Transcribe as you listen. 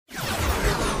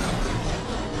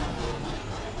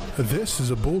This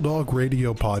is a Bulldog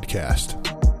Radio podcast.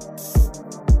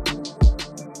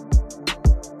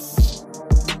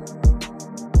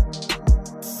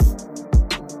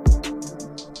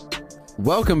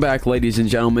 Welcome back, ladies and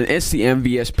gentlemen. It's the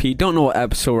MVSP. Don't know what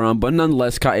episode we're on, but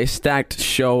nonetheless, got a stacked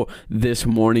show this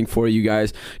morning for you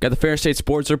guys. Got the Ferris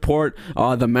Sports report,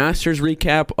 the Masters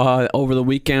recap over the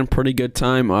weekend. Pretty good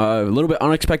time. A little bit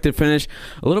unexpected finish.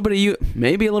 A little bit of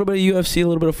maybe a little bit of UFC, a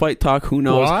little bit of fight talk. Who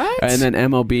knows? What? And then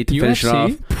MLB to finish it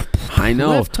off. I know.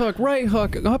 Left hook, right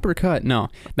hook, uppercut. No,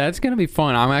 that's gonna be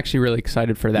fun. I'm actually really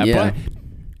excited for that. Yeah. But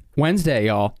Wednesday,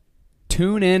 y'all.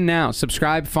 Tune in now.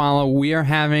 Subscribe, follow. We are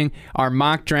having our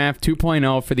mock draft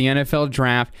 2.0 for the NFL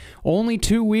draft only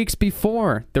 2 weeks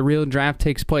before the real draft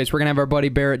takes place. We're going to have our buddy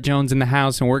Barrett Jones in the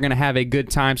house, and we're going to have a good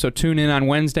time. So tune in on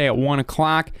Wednesday at 1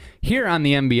 o'clock here on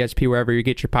the MBSP, wherever you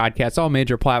get your podcasts, all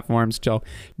major platforms, Joe.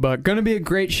 But going to be a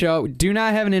great show. Do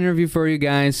not have an interview for you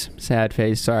guys. Sad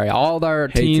face, sorry. All of our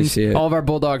teams, all of our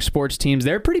Bulldog sports teams,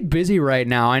 they're pretty busy right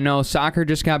now. I know soccer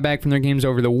just got back from their games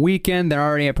over the weekend. They're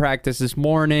already at practice this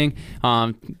morning.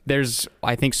 I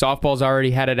think softball's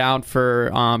already headed out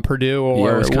for Purdue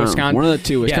or Wisconsin. One of the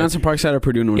two. Wisconsin Parkside or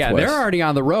Purdue Northwest. Yeah, they're already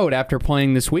on the road after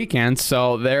playing this weekend,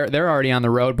 so they're already on the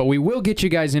road. But we will get you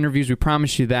guys interviews. We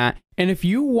promise you that. And if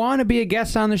you want to be a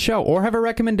guest on the show or have a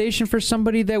recommendation for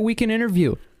somebody that we can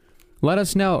interview, let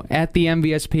us know at the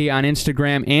MVSP on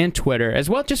Instagram and Twitter. As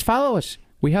well, just follow us.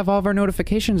 We have all of our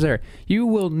notifications there. You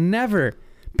will never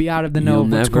be out of the know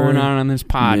of what's going on this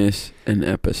pod. Miss an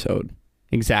episode.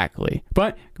 Exactly.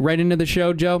 But right into the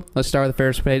show, Joe. Let's start with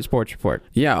the Ferris Sports report.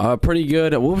 Yeah, pretty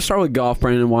good. We'll start with golf,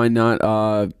 Brandon. Why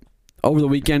not? Over the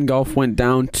weekend, golf went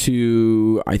down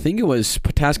to, I think it was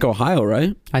Pataska, Ohio,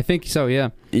 right? I think so, yeah.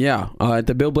 Yeah, at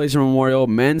the Bill Blazer Memorial.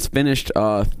 Men's finished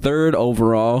third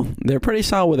overall. They're pretty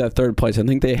solid with that third place. I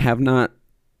think they have not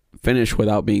finished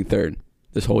without being third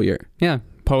this whole year. Yeah,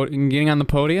 getting on the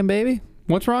podium, baby.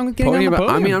 What's wrong with getting on the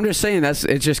podium? I mean, I'm just saying it's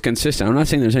just consistent. I'm not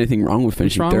saying there's anything wrong with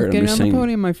finishing third. What's wrong with getting on the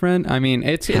podium, my friend? I mean,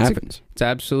 it happens. It's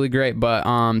absolutely great, but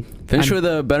finished with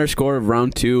a better score of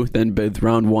round 2 than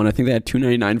round 1. I think they had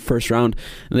 299 first round,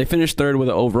 and they finished third with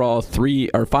an overall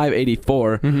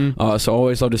 584. Mm-hmm. So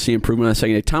always love to see improvement on the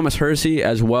second day. Thomas Hersey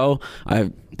as well.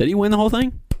 Did he win the whole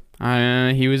thing?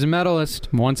 He was a medalist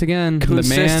once again. The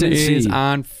man is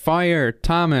on fire,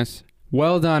 Thomas.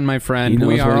 Well done, my friend.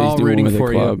 We are all rooting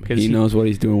for you. He knows what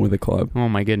he's doing with the club. Oh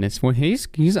my goodness. Well, he's.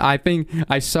 I think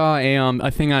I saw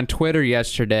a thing on Twitter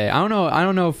yesterday. I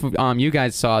don't know if you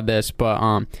guys saw this,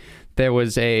 but there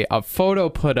was a photo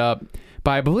put up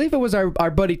by, I believe it was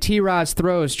our buddy T-Roz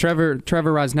Throws, Trevor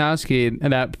Rosnowski,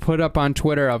 that put up on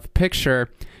Twitter a picture,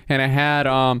 and it had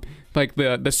like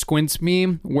the squints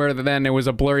meme, where then it was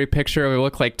a blurry picture of it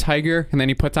looked like Tiger, and then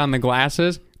he puts on the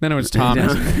glasses. Then it was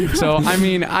Thomas. So, I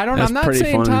mean, I'm not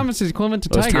saying funny. Thomas is equivalent to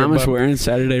Tiger. Was Thomas wearing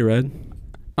Saturday red?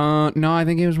 No, I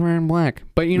think he was wearing black.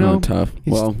 But, you know. Tough.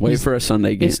 Well, wait for a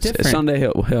Sunday game. It's different. Sunday,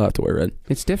 he'll have to wear red.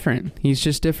 It's different. He's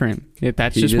just different.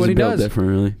 That's just what he does. Different,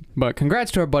 really. But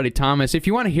congrats to our buddy Thomas. If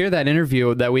you want to hear that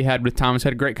interview that we had with Thomas,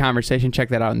 had a great conversation. Check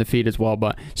that out in the feed as well.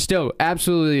 But still,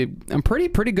 absolutely,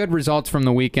 pretty good results from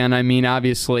the weekend. I mean,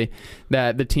 obviously,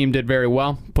 that the team did very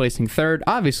well, placing third.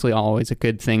 Obviously, always a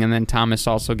good thing. And then Thomas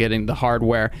also getting the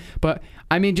hardware. But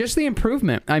I mean, just the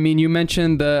improvement. I mean, you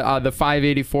mentioned the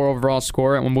 584 overall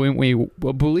score, and we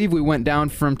believe we went down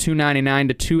from 299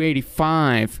 to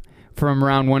 285 from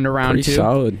round 1 to round 2. Pretty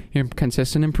solid.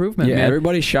 Consistent improvement. Yeah, man.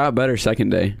 Everybody shot better second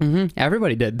day. Mm-hmm.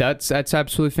 Everybody did. That's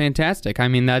absolutely fantastic. I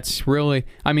mean, that's really.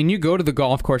 I mean, you go to the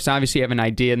golf course, obviously you have an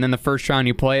idea, and then the first round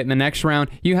you play it, and the next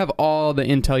round you have all the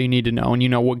intel you need to know, and you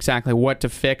know exactly what to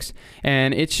fix.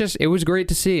 And it was great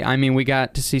to see. I mean, we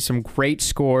got to see some great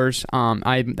scores.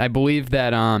 I believe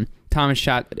that Thomas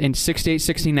shot in 68,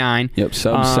 69. Yep,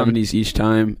 sub-70s each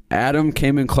time. Adam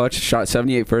came in clutch, shot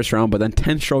 78 first round, but then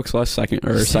 10 strokes less second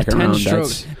round. 10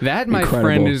 strokes. That, my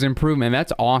friend, is improvement.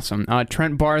 That's awesome.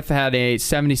 Trent Barth had a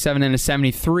 77 and a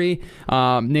 73.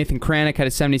 Nathan Kranick had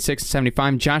a 76 and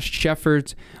 75. Josh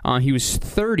Jeffords, he was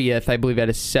 30th, I believe, at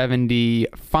a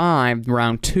 75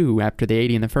 round 2 after the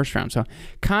 80 in the first round. So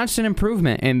constant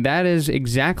improvement, and that is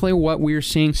exactly what we're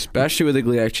seeing. Especially with the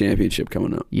GLIAC Championship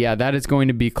coming up. Yeah, that is going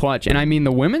to be clutch. And I mean,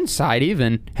 the women's side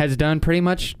even has done pretty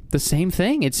much the same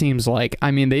thing, it seems like. I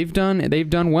mean, they've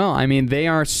done well. I mean, they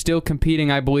are still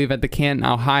competing, I believe, at the Canton,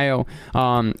 Ohio,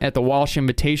 at the Walsh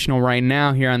Invitational right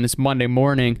now here on this Monday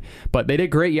morning. But they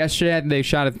did great yesterday. They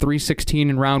shot at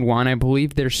 316 in round 1. I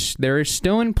believe they're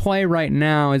still in play right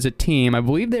now as a team. I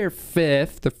believe they're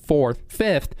fifth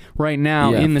right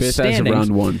now in the standings. As of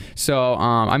round 1. So,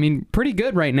 I mean, pretty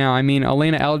good right now. I mean,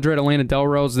 Elena Eldred, Elena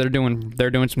Delrose, they're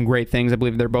doing some great things. I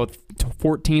believe they're both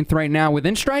 14th right now,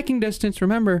 within striking distance.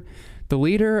 Remember, the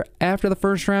leader after the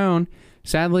first round,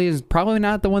 sadly, is probably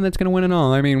not the one that's going to win it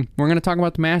all. I mean, we're going to talk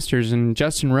about the Masters and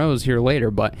Justin Rose here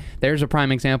later, but there's a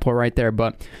prime example right there.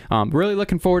 But really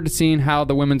looking forward to seeing how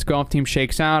the women's golf team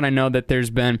shakes out. I know that there's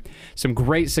been some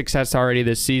great success already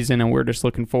this season, and we're just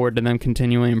looking forward to them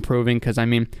continually improving because, I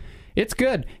mean, it's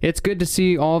good. It's good to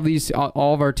see all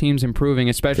of our teams improving,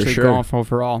 especially golf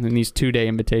overall in these 2-day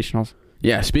invitationals.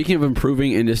 Yeah, speaking of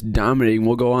improving and just dominating,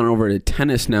 we'll go on over to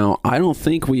tennis now. I don't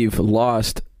think we've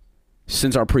lost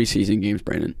since our preseason games,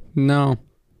 Brandon. No,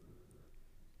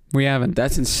 we haven't.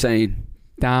 That's insane.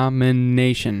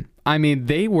 Domination. I mean,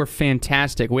 they were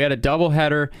fantastic. We had a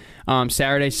doubleheader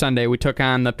Saturday, Sunday. We took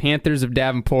on the Panthers of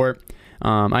Davenport.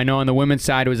 I know on the women's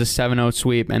side it was a 7-0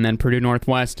 sweep, and then Purdue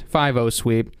Northwest 5-0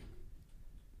 sweep.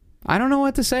 I don't know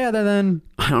what to say other than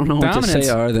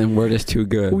we're just too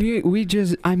good. We've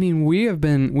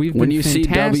been when you fantastic.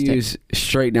 See W's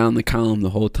straight down the column the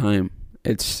whole time,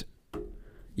 I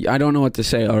don't know what to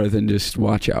say other than just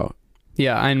watch out.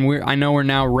 Yeah, and I know we're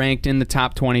now ranked in the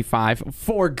top 25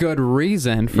 for good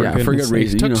reason. For good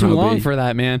reason. It took too long for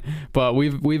that, man. But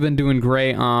we've been doing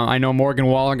great. I know Morgan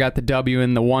Waller got the W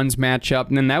in the ones matchup,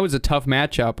 and then that was a tough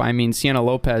matchup. I mean, Sienna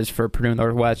Lopez for Purdue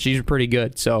Northwest, she's pretty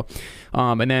good. So,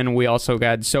 and then we also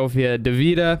got Sofia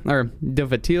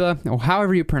Davitila,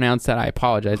 however you pronounce that. I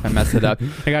apologize if I messed it up.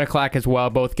 I got a clack as well,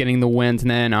 both getting the wins, and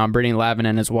then Brittany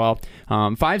Lavinen as well.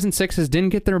 5s and 6s didn't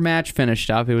get their match finished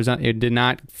up. It did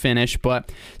not finish,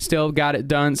 but still got it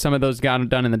done. Some of those got it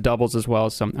done in the doubles as well.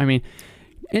 So, I mean,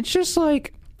 it's just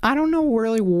like, I don't know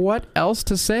really what else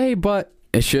to say, but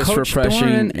it's just Coach refreshing.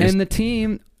 Doran and the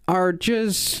team are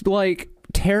just like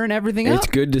tearing everything up. It's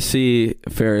good to see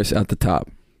Ferris at the top.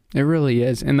 It really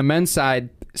is. And the men's side,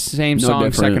 same song,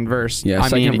 different. Second verse. Yeah,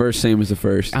 second verse, same as the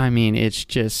first. I mean, it's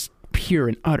just pure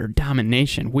and utter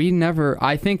domination.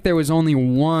 I think there was only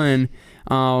one.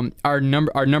 Our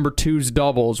number two's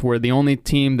doubles were the only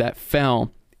team that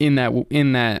fell in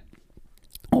that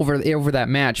over that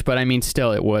match. But I mean,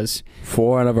 still, it was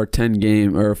 4 out of our 10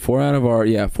 games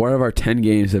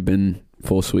have been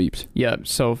full sweeps. Yeah.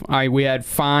 So we had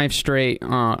 5 straight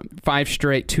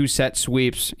 2-set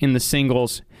sweeps in the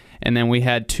singles, and then we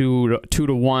had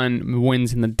 2-1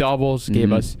 wins in the doubles.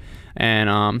 Gave us. And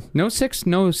no sixes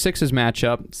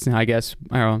matchup, I guess,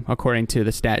 according to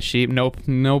the stat sheet.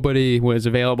 Nobody was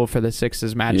available for the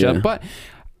sixes matchup, but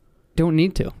don't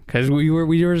need to because we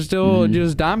were still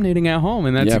just dominating at home,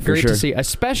 and that's great to see,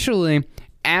 especially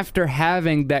after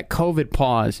having that COVID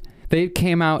pause. They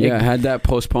came out. Yeah, had that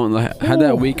postponed. Had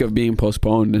that week of being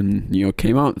postponed, and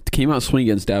came out swinging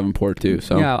against Davenport too.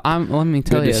 So yeah, let me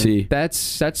tell you,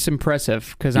 that's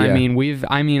impressive because I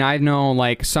know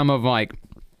like some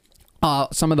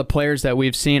of the players that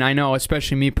we've seen, I know,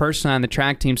 especially me personally on the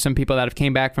track team, some people that have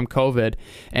came back from COVID,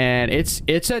 and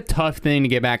it's a tough thing to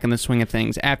get back in the swing of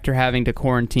things after having to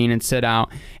quarantine and sit out.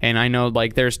 And I know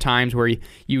like there's times where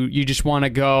you just want to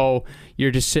go,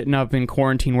 you're just sitting up in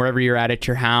quarantine wherever you're at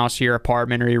your house, your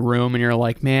apartment, or your room, and you're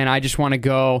like, man, I just want to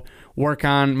go work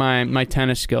on my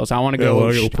tennis skills. I want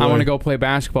to go play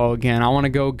basketball again. I want to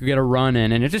go get a run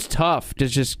in, and it's just tough to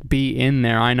just be in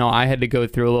there. I know I had to go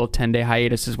through a little 10-day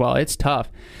hiatus as well. It's tough.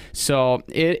 So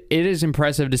it is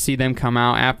impressive to see them come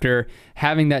out after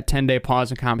having that 10-day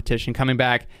pause in competition, coming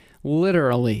back,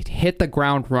 literally hit the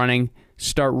ground running,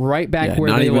 start right back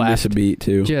where they left. Not even miss a beat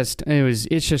too.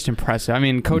 It's just impressive. I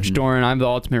mean, Coach Doran, I have the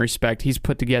ultimate respect. He's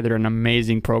put together an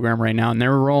amazing program right now, and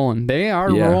they're rolling. They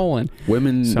are rolling.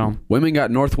 Women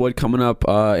got Northwood coming up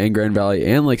in Grand Valley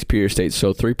and Lake Superior State,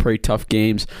 so 3 pretty tough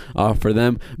games for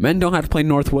them. Men don't have to play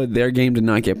Northwood. Their game did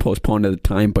not get postponed at the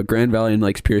time, but Grand Valley and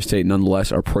Lake Superior State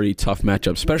nonetheless are pretty tough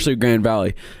matchups, especially Grand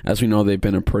Valley. As we know, they've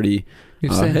been a pretty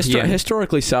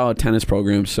historically solid tennis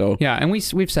program. So yeah, and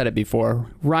we've said it before.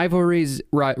 Rivalries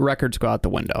records go out the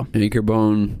window. Anchor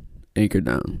bone, anchor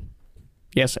down.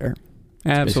 Yes, sir.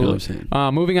 Absolutely.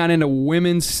 Moving on into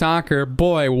women's soccer.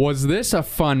 Boy, was this a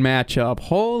fun matchup!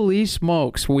 Holy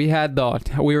smokes! We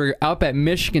were up at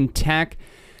Michigan Tech.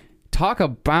 Talk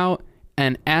about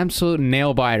an absolute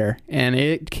nail biter, and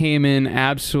it came in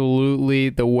absolutely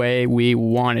the way we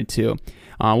wanted to.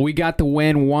 We got the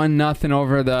win 1-0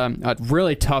 over the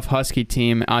really tough Husky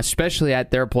team, especially at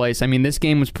their place. I mean, this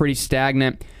game was pretty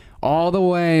stagnant all the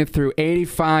way through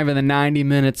 85 of the 90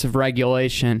 minutes of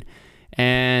regulation.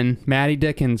 And Maddie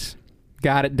Dickens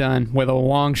got it done with a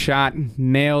long shot,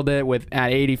 nailed it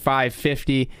at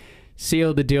 85-50,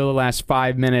 sealed the deal the last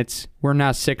 5 minutes. We're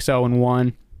now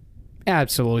 6-0-1.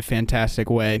 Absolutely fantastic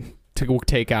way to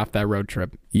take off that road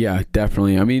trip. Yeah,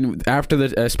 definitely. I mean,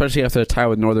 especially after the tie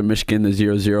with Northern Michigan, the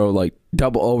 0-0, like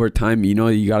double overtime,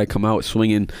 you got to come out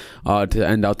swinging to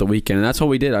end out the weekend, and that's what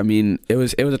we did. I mean, it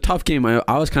was a tough game.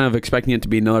 I was kind of expecting it to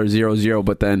be another 0-0,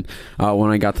 but then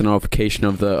when I got the notification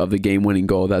of the game-winning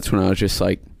goal, that's when I was just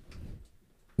like,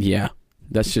 yeah,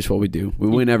 that's just what we do. We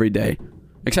win every day,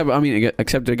 except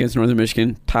against Northern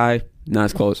Michigan, tie, not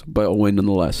as close, but a win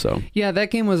nonetheless. So yeah,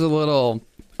 that game was a little.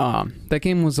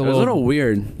 It was a little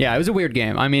weird. Yeah, it was a weird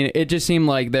game. I mean, it just seemed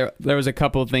like there was a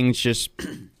couple of things just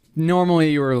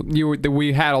normally we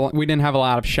didn't have a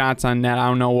lot of shots on net. I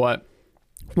don't know what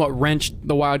wrench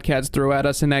the Wildcats threw at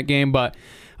us in that game, but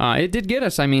it did get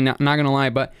us. I mean, not gonna lie,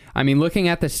 but I mean, looking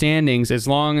at the standings, as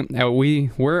long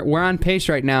we're on pace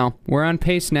right now. We're on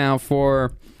pace now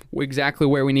for exactly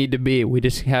where we need to be. We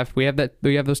have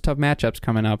those tough matchups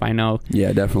coming up. I know.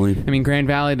 Yeah, definitely. I mean, Grand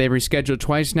Valley, they've rescheduled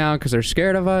twice now because they're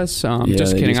scared of us.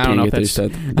 Just kidding. I don't know if that's...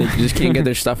 They just can't get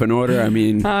their stuff in order. I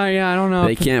mean, yeah, I don't know.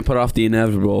 They can't put off the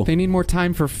inevitable. They need more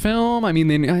time for film. I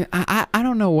mean, I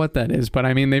don't know what that is, but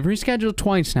I mean, they've rescheduled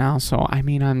twice now. So I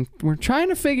mean, we're trying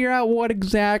to figure out what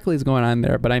exactly is going on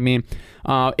there. But I mean,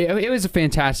 it was a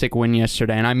fantastic win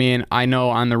yesterday. And I mean, I know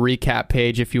on the recap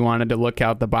page, if you wanted to look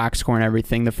out the box score and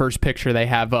everything, the first picture they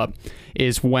have up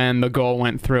is when the goal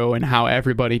went through and how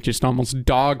everybody just almost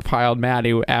dogpiled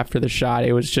Maddie after the shot.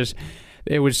 It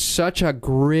was such a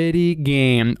gritty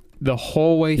game the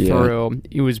whole way through.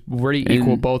 It was pretty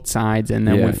equal both sides, and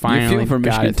then we finally for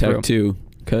got Michigan it through. Tech too.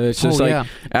 Because it's just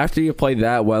after you play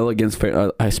that well against,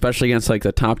 especially against like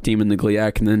the top team in the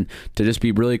GLIAC, and then to just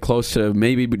be really close to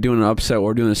maybe doing an upset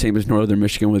or doing the same as Northern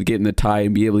Michigan with getting the tie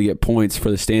and be able to get points for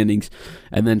the standings,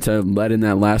 and then to let in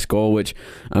that last goal, which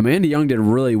Amanda Young did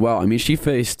really well. I mean, she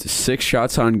faced 6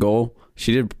 shots on goal.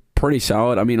 She did pretty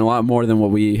solid. I mean, a lot more than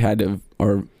what we had to,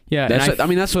 or yeah,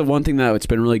 that's one thing that it's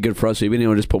been really good for us. We've been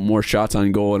able to just put more shots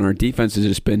on goal, and our defense has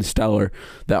just been stellar.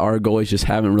 That our goalies just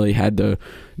haven't really had to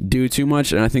do too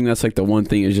much, and I think that's like the one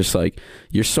thing is just like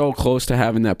you're so close to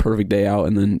having that perfect day out,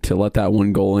 and then to let that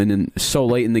one goal in, and so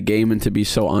late in the game, and to be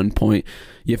so on point,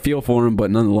 you feel for them.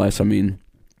 But nonetheless, I mean,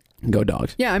 go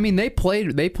Dogs. Yeah, I mean, they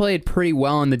played pretty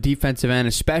well on the defensive end,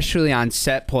 especially on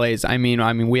set plays. I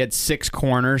mean, we had 6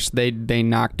 corners. They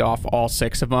knocked off all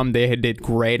 6 of them. They did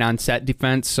great on set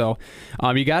defense. So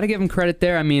you got to give them credit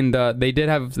there. I mean, they did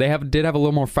have a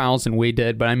little more fouls than we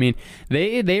did, but I mean,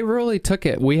 they really took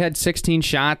it. We had 16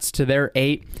 shots to their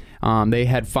 8. They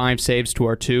had 5 saves to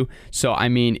our 2. So I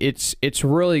mean, it's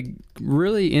really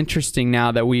really interesting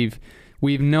now that we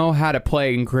know how to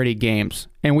play in gritty games.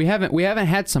 And we haven't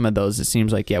had some of those, it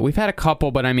seems like, yet. We've had a couple,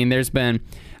 but I mean,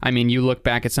 you look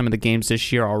back at some of the games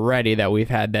this year already that we've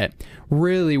had that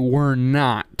really were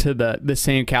not to the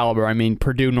same caliber. I mean,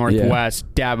 Purdue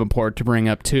Northwest, Davenport to bring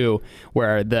up 2,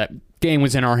 where the game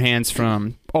was in our hands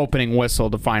from opening whistle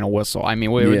to final whistle. I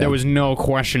mean, there was no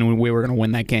question we were going to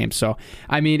win that game. So,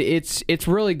 I mean, it's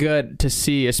really good to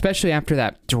see, especially after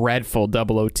that dreadful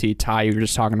double OT tie you were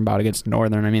just talking about against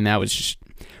Northern. I mean, that was just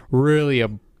really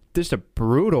just a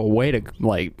brutal way to,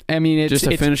 like, I mean, it's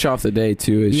finish off the day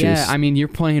too. I mean, you're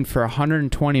playing for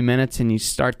 120 minutes and you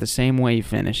start the same way you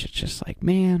finish. It's just like,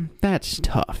 man, that's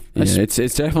tough. Yeah, it's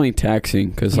definitely taxing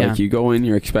because like you go in,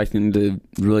 you're expecting to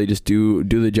really just do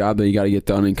the job that you got to get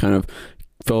done and kind of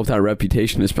fill up that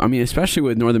reputation. I mean, especially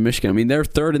with Northern Michigan. I mean, they're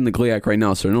 3rd in the GLIAC right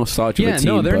now, so they're no slouch of a team.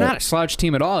 No, they're not a slouch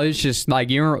team at all. It's just like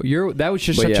that was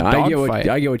just such a dogfight.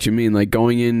 I get what you mean. Like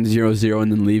going in 0-0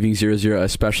 and then leaving 0-0,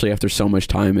 especially after so much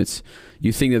time.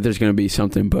 You think that there's going to be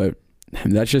something, but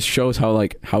that just shows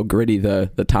how gritty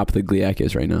the top of the GLIAC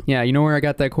is right now. Yeah, you know where I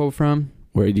got that quote from?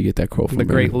 Where did you get that quote from? The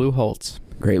great Lou Holtz.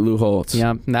 Great Lou Holtz.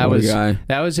 Yeah, that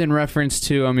was in reference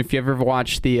to if you ever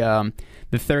watched the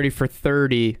 30 for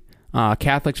 30.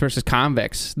 Catholics versus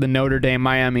convicts, the Notre Dame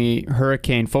Miami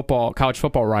Hurricane college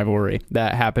football rivalry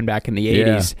that happened back in the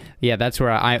 80s. Yeah, that's where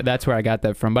I got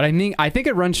that from. But I think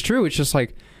it runs true. It's just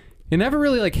like it never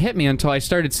really like hit me until I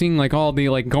started seeing like all the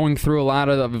like going through a lot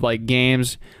of like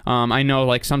games. I know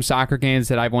like some soccer games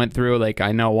that I've went through. Like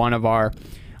I know one of our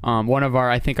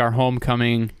I think our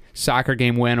homecoming soccer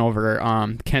game win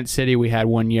over Kent City we had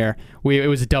one year. It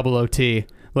was a double OT.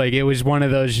 Like, it was one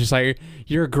of those just like,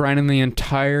 you're grinding the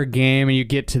entire game and you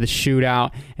get to the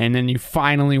shootout and then you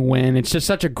finally win. It's just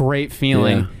such a great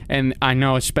feeling. Yeah. And I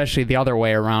know, especially the other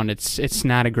way around, it's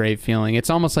not a great feeling. It's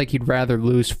almost like you'd rather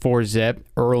lose 4-zip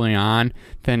early on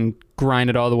than grind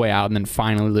it all the way out and then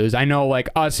finally lose. I know, like,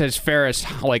 us as Ferris,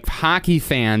 like, hockey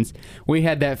fans, we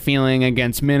had that feeling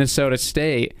against Minnesota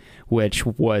State, which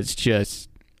was just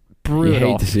brutal. You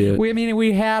hate to see it.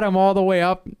 We had them all the way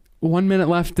up. 1 minute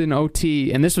left in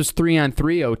OT, and this was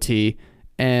 3-on-3 OT,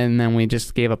 and then we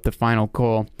just gave up the final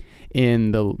goal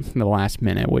in the last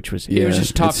minute, which was it was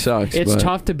just tough. It's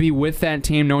tough to be with that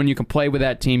team, knowing you can play with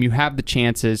that team. You have the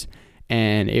chances,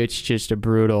 and it's just an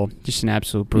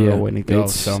absolute brutal way to go.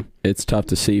 It's tough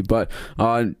to see. But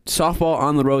softball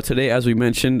on the road today, as we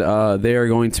mentioned, they are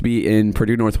going to be in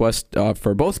Purdue Northwest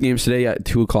for both games today at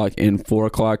 2 o'clock and 4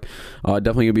 o'clock.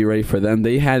 Definitely going to be ready for them.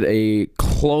 They had a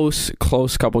close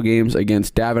couple games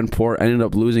against Davenport. Ended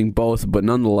up losing both, but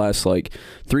nonetheless,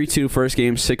 3-2 first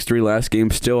game, 6-3 last game,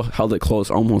 still held it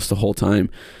close almost the whole time.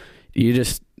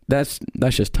 That's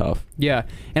just tough. Yeah,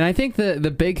 and I think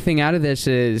the big thing out of this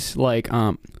is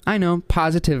I know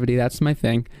positivity. That's my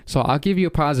thing. So I'll give you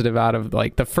a positive out of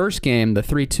the first game, the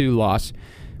 3-2 loss.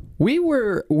 We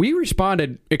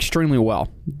responded extremely well.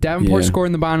 Davenport scored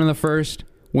in the bottom of the first.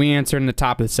 We answered in the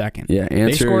top of the second. Yeah,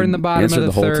 they scored in the bottom of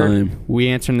the third. Whole time. We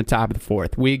answered in the top of the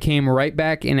fourth. We came right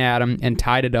back in at them and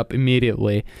tied it up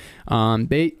immediately.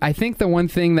 I think the one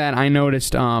thing that I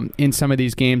noticed in some of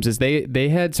these games is they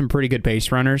had some pretty good base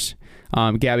runners.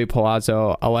 Gabby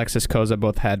Palazzo, Alexis Koza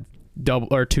both had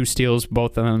two steals,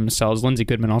 both of themselves. Lindsey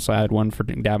Goodman also had one for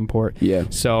Davenport. Yeah.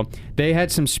 So they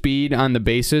had some speed on the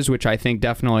bases, which I think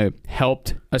definitely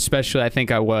helped. Especially, I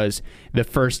think I was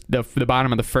the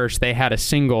bottom of the first. They had a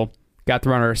single, got the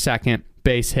runner a second,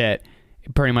 base hit.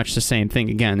 Pretty much the same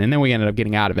thing again, and then we ended up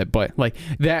getting out of it. But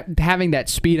that, having that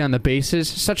speed on the bases,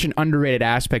 such an underrated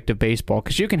aspect of baseball,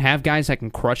 because you can have guys that can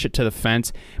crush it to the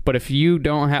fence, but if you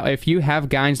have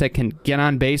guys that can get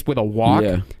on base with a walk.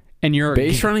 Yeah. And you're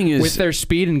base running is, with their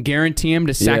speed and guarantee them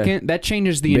to second, that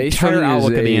changes the entire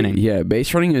outlook of the inning. Yeah,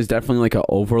 base running is definitely an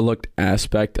overlooked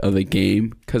aspect of the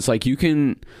game, because you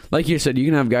can, like you said, you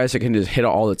can have guys that can just hit it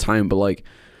all the time, but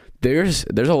there's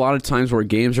a lot of times where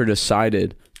games are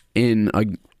decided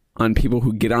on people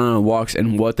who get on walks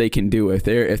and what they can do if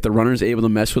the runner's able to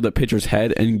mess with the pitcher's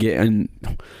head and get and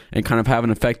kind of have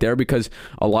an effect there, because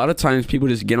a lot of times people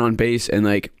just get on base and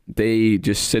they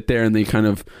just sit there and they kind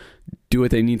of do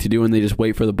what they need to do and they just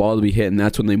wait for the ball to be hit, and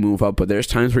that's when they move up. But there's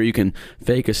times where you can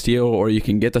fake a steal, or you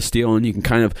can get the steal and you can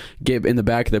kind of get in the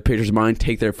back of the pitcher's mind,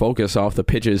 take their focus off the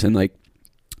pitches. And I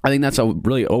think that's a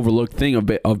really overlooked thing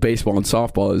of baseball and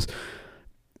softball is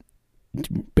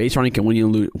base running can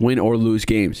win or lose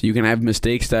games. You can have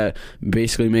mistakes that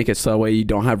basically make it so that way you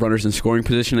don't have runners in scoring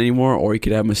position anymore, or you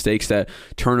could have mistakes that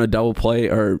turn a double play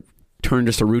or turn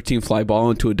just a routine fly ball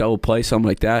into a double play, something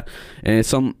like that. And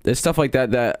it's stuff like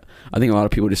that that I think a lot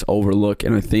of people just overlook,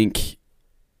 and I think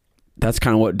that's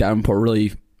kind of what Davenport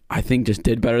really, I think, just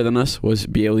did better than us, was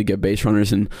be able to get base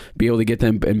runners and be able to get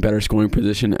them in better scoring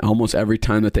position almost every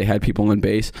time that they had people on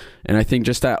base. And I think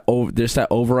just that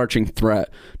overarching threat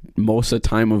most of the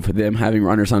time of them having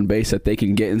runners on base that they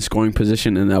can get in scoring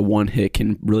position, and that one hit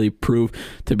can really prove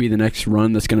to be the next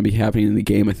run that's going to be happening in the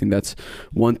game. I think that's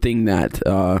one thing that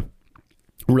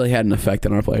really had an effect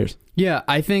on our players. Yeah,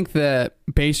 I think that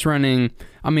base running,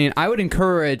 I would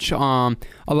encourage a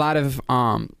lot of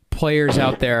players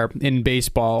out there in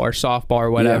baseball or softball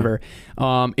or whatever,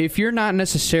 if you're not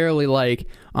necessarily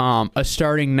a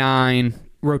starting nine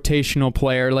rotational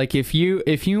player, if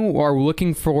you are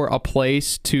looking for a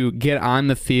place to get on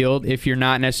the field, if you're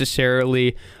not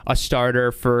necessarily a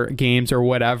starter for games or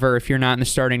whatever, if you're not in the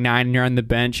starting nine and you're on the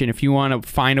bench, and if you want to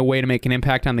find a way to make an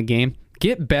impact on the game,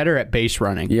 get better at base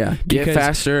running. Yeah, get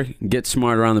faster, get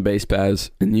smarter on the base paths,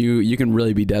 and you can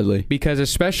really be deadly. Because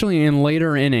especially in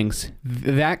later innings,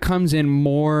 that comes in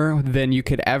more than you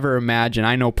could ever imagine.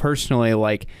 I know personally,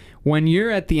 when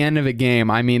you're at the end of a game,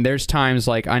 there's times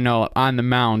I know on the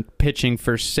mound pitching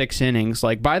for 6 innings,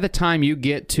 by the time you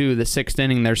get to the 6th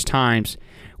inning, there's times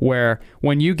where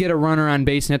when you get a runner on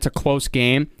base and it's a close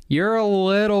game, you're a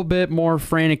little bit more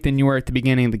frantic than you were at the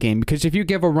beginning of the game. Because if you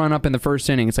give a run up in the first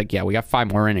inning, it's we got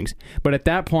 5 more innings. But at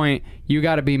that point, you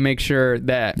got to make sure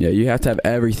that... Yeah, you have to have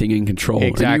everything in control.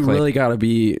 Exactly. And you really got to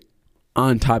be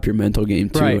on top of your mental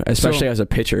game, too, right, especially as a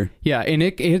pitcher. Yeah, and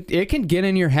it can get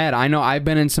in your head. I know I've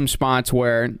been in some spots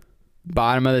where...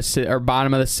 bottom of the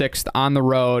 6th on the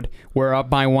road, we're up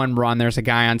by 1 run, there's a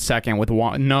guy on second with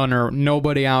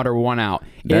nobody out or 1 out.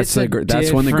 That's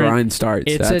when the grind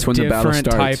starts. That's when the battle starts. It's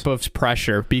a different type of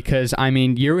pressure, because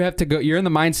you have to go, you're in the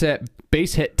mindset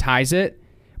base hit ties it,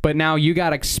 but now you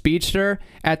got a speedster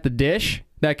at the dish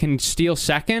that can steal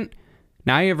second.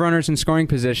 Now you have runners in scoring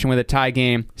position with a tie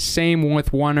game. Same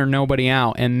with one or nobody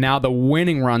out, and now the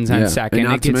winning runs on second. And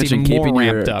not it gets to mention even more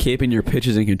ramped up. keeping your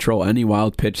pitches in control. Any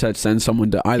wild pitch that sends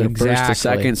someone to either first to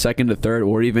second, second to third,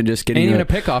 or even just getting even a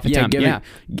pickoff attempt.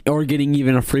 Or getting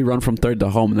even a free run from third to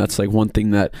home. And that's like one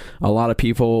thing that a lot of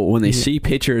people, when they see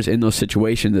pitchers in those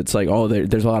situations, it's like, oh,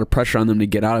 there's a lot of pressure on them to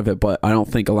get out of it. But I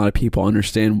don't think a lot of people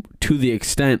understand to the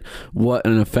extent what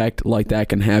an effect like that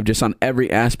can have just on every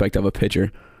aspect of a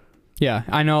pitcher. Yeah,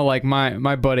 I know, like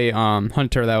my buddy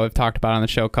Hunter that we've talked about on the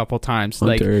show a couple times,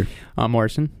 Hunter. like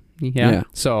Morrison. Yeah.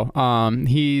 So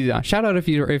he shout out if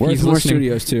he's listening. More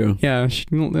studios too. Yeah,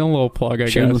 a little plug.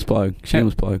 Shameless plug.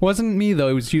 It wasn't me though.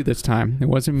 It was you this time. It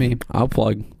wasn't me. I'll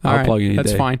plug. I'll plug any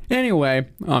That's day. fine. Anyway,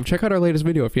 check out our latest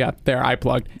video if there. I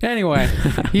plugged. Anyway,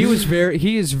 he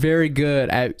is very good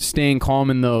at staying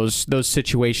calm in those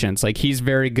situations. Like he's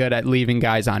very good at leaving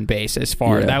guys on base. As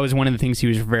far that was one of the things he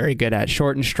was very good at.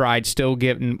 Short and stride, still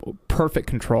getting perfect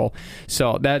control.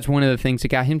 So that's one of the things that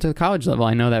got him to the college level.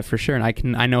 I know that for sure,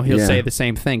 and I know he'll say the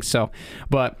same thing. So,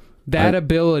 but that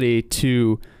ability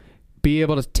to be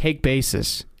able to take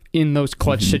bases in those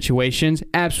clutch situations,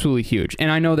 absolutely huge. And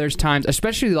I know there's times,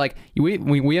 especially like we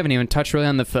haven't even touched really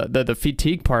on the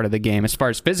fatigue part of the game as far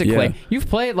as physically. Yeah. You've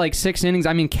played like 6 innings.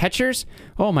 I mean, catchers,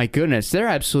 oh my goodness, they're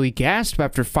absolutely gassed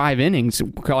after 5 innings.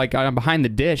 Like behind the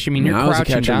dish. I mean, you're crouching down. I was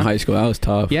a catcher in high school. That was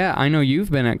tough. Yeah, I know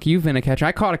you've been a catcher.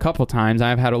 I caught a couple times.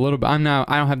 I've had a little bit. I don't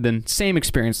have the same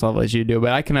experience level as you do,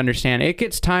 but I can understand it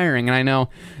gets tiring. And I know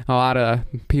a lot of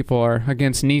people are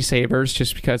against knee savers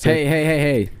just because.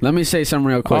 Hey! Let me say something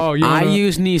real quick. I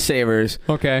use knee savers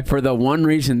for the one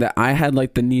reason that I had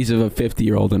like the knees of a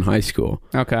 50-year-old in high school.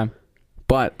 Okay.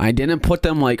 But I didn't put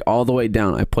them like all the way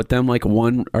down. I put them like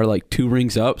 1 or like 2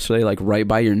 rings up, so they like right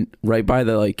by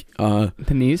the like the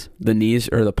knees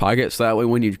or the pocket, so that way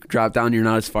when you drop down you're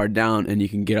not as far down and you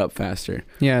can get up faster.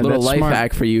 Yeah, little life smart.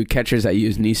 hack for you catchers that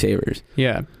use knee savers.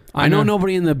 Yeah. I know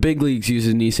nobody in the big leagues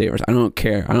uses knee savers. I don't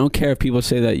care. I don't care if people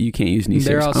say that you can't use knee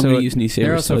savers. I'm going to use knee savers.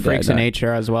 They're also freaks of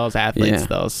nature as well as athletes,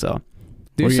 though. So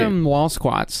do some wall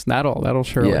squats. That'll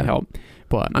surely help.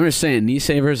 But I'm just saying, knee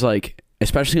savers, like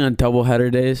especially on doubleheader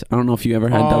days. I don't know if you ever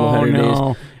had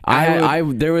doubleheader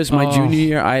days. There was my junior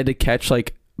year. I had to catch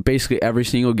like basically every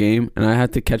single game, and I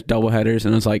had to catch doubleheaders,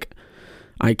 and I was like,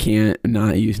 I can't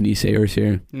not use knee savers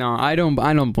here. No, I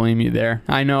don't blame you there.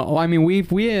 I know. I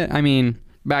mean,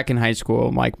 back in high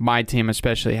school, like my team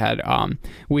especially had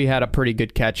we had a pretty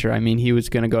good catcher. I mean, he was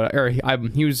going to go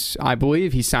I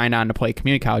believe he signed on to play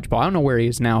community college ball. I don't know where he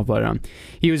is now, but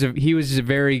he was a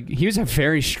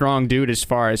very strong dude as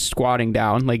far as squatting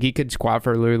down. Like he could squat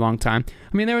for a really long time.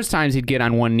 I mean, there was times he'd get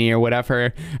on one knee or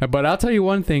whatever. But I'll tell you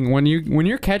one thing, when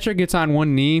your catcher gets on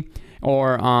one knee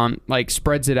or like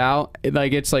spreads it out,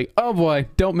 like it's like, oh boy,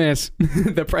 don't miss.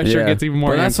 The pressure gets even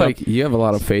more. But that's like you have a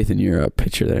lot of faith in your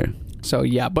pitcher there. So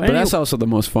yeah, but that's also the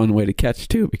most fun way to catch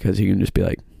too, because you can just be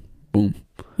like, boom.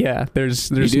 Yeah, there's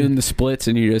you're doing the splits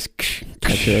and you just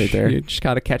catch it right there. You just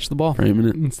got to catch the ball. Framing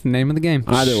it. It's the name of the game.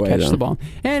 Either way, catch the ball.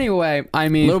 Anyway, I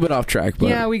mean, a little bit off track, but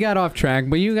yeah, we got off track.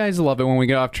 But you guys love it when we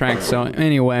get off track. So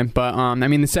anyway, but I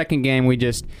mean, the second game we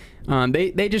just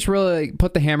they just really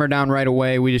put the hammer down right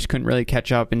away. We just couldn't really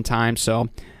catch up in time. So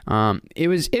it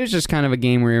was just kind of a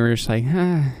game where we were just like,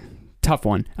 tough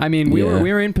one. I mean, we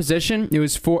were in position. It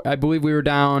was I believe we were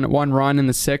down 1 run in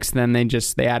the 6th. Then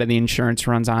they added the insurance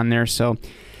runs on there, so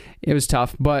it was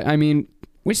tough. But I mean,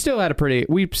 we still had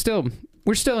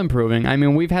we're still improving. I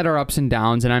mean, we've had our ups and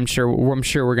downs, and I'm sure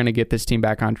we're going to get this team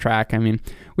back on track. I mean,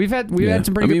 we've had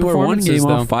some pretty good performances.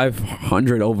 We're 1 game off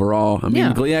 500 overall. I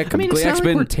mean, GLIAC's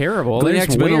been we're terrible.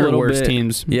 GLIAC's been a little worse bit,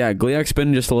 teams. Yeah, GLIAC's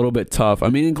been just a little bit tough. I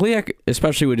mean, in GLIAC,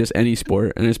 especially with just any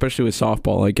sport, and especially with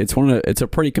softball, like it's a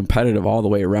pretty competitive all the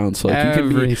way around. So like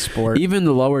every sport, even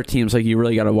the lower teams, like you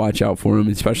really got to watch out for them.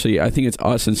 Especially, I think it's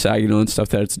us and Saginaw and stuff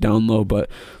that it's down low. But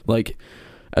like,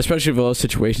 especially for those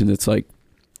situations, it's like.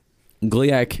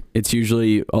 GLIAC, it's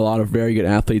usually a lot of very good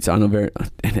athletes in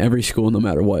every school, no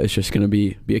matter what. It's just going to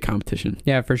be a competition.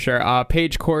 Yeah, for sure.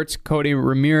 Paige Courts, Cody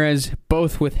Ramirez,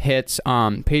 both with hits.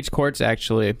 Paige Courts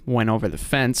actually went over the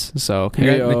fence, so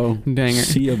dinger.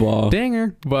 See a ball.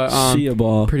 Dinger. But see a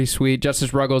ball. Pretty sweet.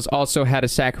 Justice Ruggles also had a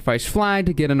sacrifice fly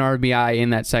to get an RBI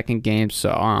in that second game,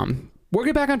 so we'll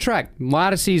get back on track. A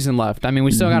lot of season left. I mean,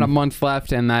 we still got a month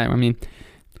left, and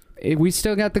we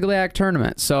still got the GLIAC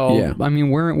tournament, so yeah. I mean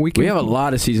we have a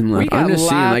lot of season left. I'm just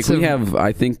seeing like we have,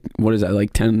 I think, what is that,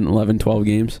 like 10, 11, 12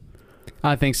 games?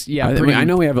 I think so, yeah. I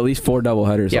know we have at least 4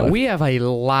 doubleheaders. Yeah, left. We have a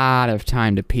lot of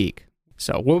time to peak,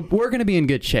 so we're going to be in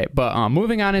good shape. But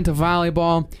moving on into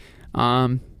volleyball,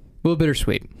 a little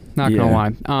bittersweet. Not gonna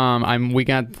lie.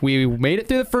 We made it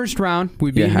through the first round.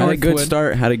 We beat had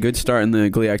Northwood. Had a good start in the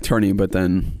GLIAC tourney, but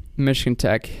then Michigan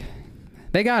Tech,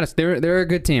 they got us. They're a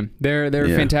good team. They're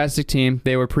a fantastic team.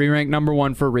 They were pre-ranked number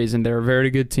 1 for a reason. They're a very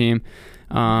good team.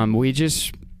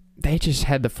 They just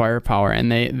had the firepower,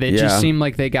 and they just seemed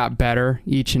like they got better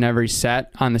each and every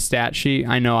set on the stat sheet.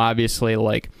 I know, obviously,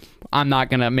 I'm not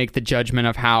going to make the judgment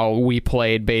of how we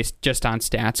played based just on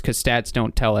stats, because stats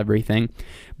don't tell everything.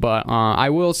 But I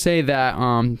will say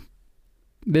that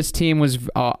this team was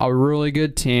a really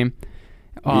good team.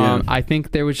 I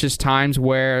think there was just times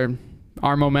where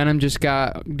our momentum just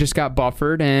got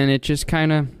buffered, and it just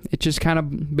kind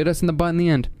of bit us in the butt in the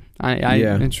end.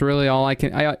 It's really all I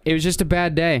can. It was just a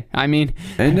bad day. I mean,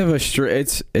 end of a streak.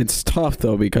 It's tough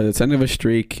though, because it's end of a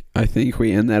streak. I think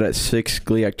we end that at 6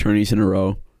 GLIAC tourneys in a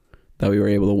row that we were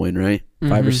able to win, right?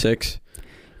 5 or 6.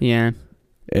 Yeah.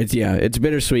 It's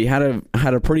bittersweet. Had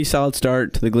a pretty solid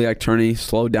start to the GLIAC tourney.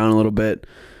 Slowed down a little bit.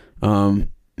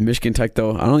 Michigan Tech,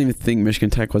 though, I don't even think Michigan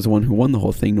Tech was the one who won the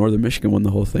whole thing. Northern Michigan won the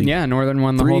whole thing. Yeah, Northern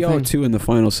won the whole thing. 3-0-2 in the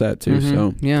final set, too.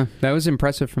 So yeah, that was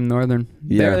impressive from Northern.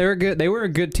 Yeah. They were good. They were a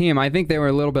good team. I think they were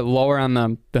a little bit lower on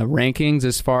the rankings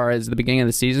as far as the beginning of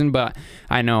the season, but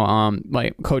I know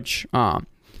Coach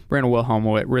Brandon Wilhelm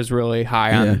was really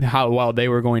high on how well they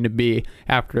were going to be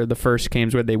after the first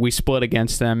games where we split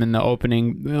against them in the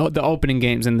opening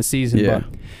games in the season. Yeah.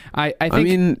 But I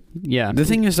think the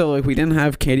thing is though, we didn't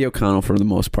have Katie O'Connell for the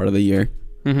most part of the year.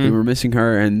 Mm-hmm. We were missing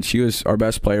her, and she was our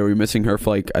best player. We were missing her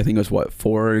for I think it was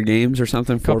 4 games or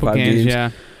something, 4 or 5 games.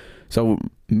 Yeah. So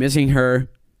missing her,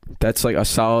 that's a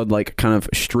solid kind of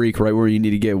streak right where you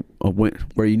need to get a win,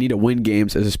 where you need to win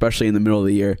games, especially in the middle of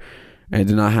the year. And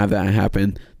to not have that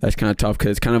happen, that's kind of tough,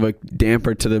 because it's kind of a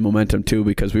damper to the momentum too,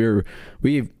 because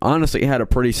we honestly had a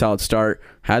pretty solid start,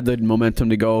 had the momentum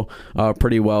to go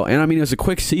pretty well. And I mean, it was a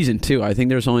quick season too. I think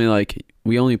there's only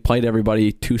we only played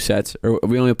everybody 2 sets, or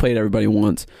we only played everybody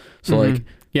once. So 2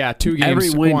 games. Every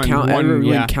win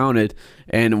counted,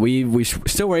 and we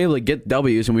still were able to get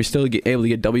W's, and we still able to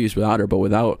get W's without her, but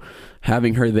without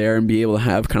having her there and be able to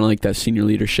have kind of that senior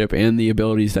leadership and the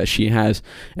abilities that she has,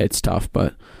 it's tough.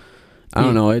 But I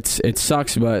don't know. It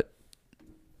sucks, but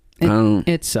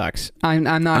it sucks. I'm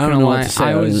not gonna lie.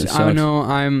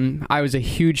 I was a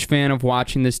huge fan of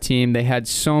watching this team. They had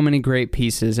so many great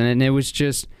pieces, and it was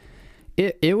just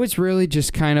it was really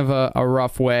just kind of a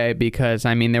rough way, because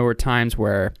I mean there were times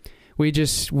where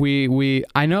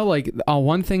I know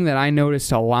one thing that I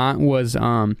noticed a lot was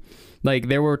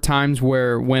there were times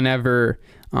where whenever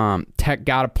Tech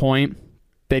got a point,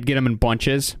 they'd get them in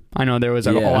bunches. I know there was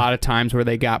a lot of times where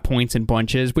they got points in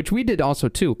bunches, which we did also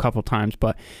too a couple times.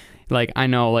 But I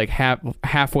know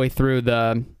halfway through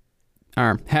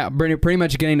pretty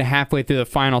much getting to halfway through the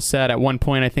final set. At one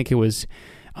point, I think it was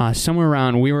somewhere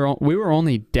around we were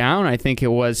only down. I think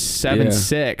it was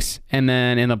 7-6, and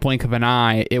then in the blink of an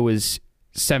eye, it was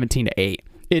 17-8.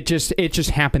 It just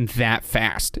happened that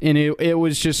fast, and it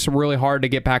was just really hard to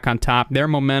get back on top. Their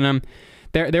momentum.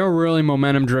 They're a really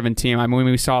momentum-driven team. I mean,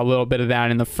 we saw a little bit of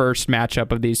that in the first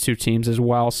matchup of these two teams as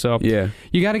well. So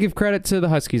you got to give credit to the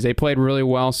Huskies. They played really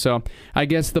well. So I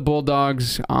guess the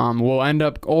Bulldogs will end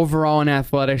up overall in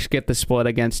athletics get the split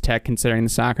against Tech, considering the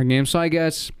soccer game. So I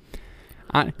guess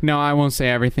I won't say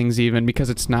everything's even, because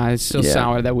it's not. It's still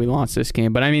sour that we lost this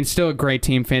game. But I mean, still a great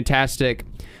team, fantastic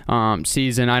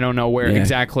season. I don't know where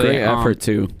exactly. Great effort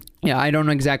too. Yeah, I don't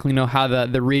exactly know how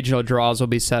the regional draws will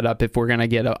be set up, if we're going to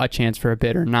get a chance for a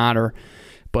bid or not,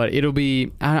 but it'll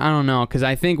be, I don't know, because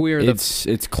I think we are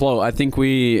It's close. I think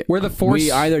we're the fourth.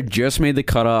 We either just made the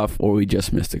cutoff or we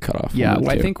just missed the cutoff. Yeah,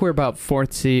 I think we're about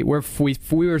 4th seed.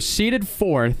 We were seeded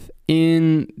 4th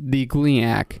in the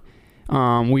GLIAC.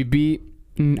 We beat,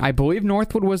 I believe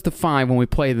Northwood was the 5 when we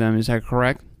played them. Is that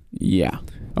correct? Yeah.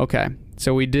 Okay.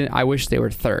 So we did. I wish they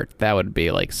were 3rd. That would be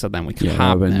so then we could hop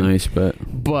that would have been them. nice,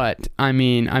 But I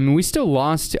mean, we still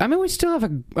lost. I mean, we still have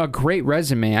a great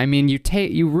resume. I mean, you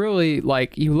really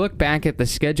you look back at the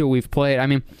schedule we've played. I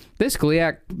mean, this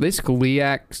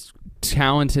GLIAC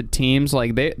talented teams,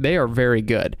 they are very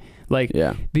good. I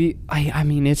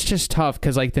mean, it's just tough,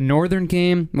 because the Northern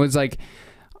game was I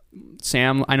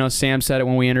know Sam said it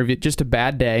when we interviewed, just a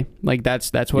bad day.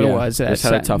 That's what it was. Just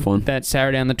had a tough one. That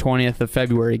Saturday on the 20th of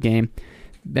February game.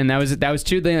 And that was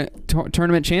to the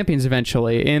tournament champions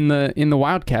eventually in the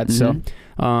Wildcats. Mm-hmm.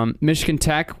 So Michigan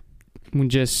Tech, we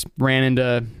just ran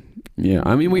into. Yeah,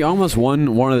 I mean, we almost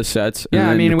won one of the sets. Yeah,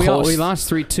 I mean, we lost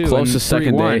 3-2. Close to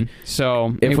second day.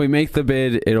 So if we make the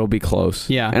bid, it'll be close.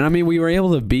 Yeah, and I mean, we were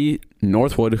able to beat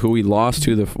Northwood, who we lost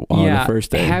to the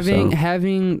first day.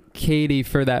 Having Katie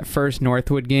for that first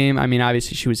Northwood game. I mean,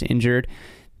 obviously she was injured.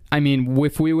 I mean,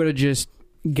 if we would have just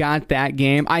got that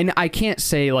game, I can't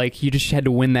say like you just had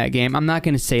to win that game. I'm not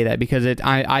going to say that because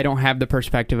I don't have the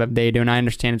perspective of they do, and I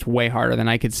understand it's way harder than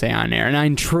I could say on air, and I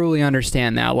truly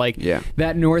understand that. Like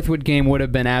that Northwood game would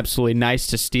have been absolutely nice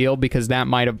to steal because that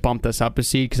might have bumped us up a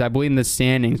seed, because I believe in the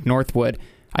standings Northwood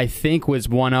I think was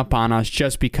one up on us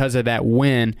just because of that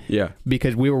win. Yeah,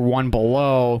 because we were one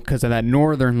below because of that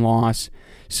Northern loss.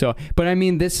 So, but I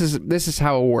mean, this is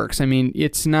how it works. I mean,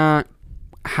 it's not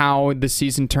how the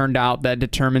season turned out that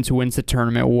determines who wins the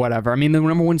tournament or whatever. I mean, the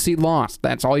number 1 seed lost.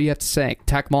 That's all you have to say.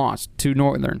 Tech lost to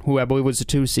Northern, who I believe was a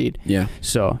 2 seed. Yeah.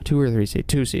 So 2 or 3 seed.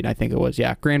 2 seed, I think it was.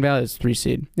 Yeah. Grand Valley is 3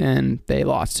 seed, and they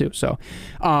lost too. So,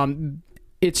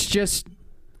 it's just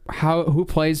who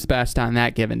plays best on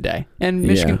that given day. And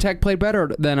Michigan Tech played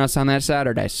better than us on that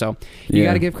Saturday. So you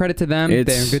got to give credit to them.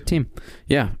 They're a good team.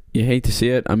 Yeah. You hate to see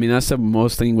it. I mean, that's the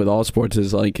most thing with all sports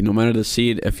is like, no matter the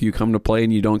seed, if you come to play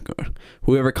and you don't,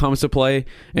 whoever comes to play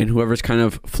and whoever's kind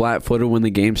of flat-footed when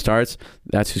the game starts,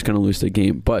 that's who's going to lose the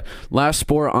game. But last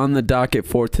sport on the docket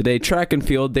for today, track and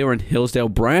field. They were in Hillsdale.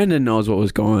 Brandon knows what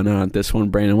was going on at this one.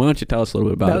 Brandon, why don't you tell us a little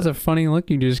bit about it? That was a funny look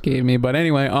you just gave me. But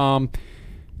anyway,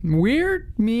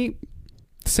 weird meet,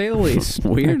 to say the least.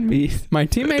 Weird meet. My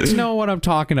teammates know what I'm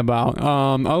talking about.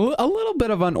 A little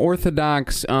bit of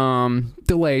unorthodox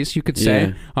delays, you could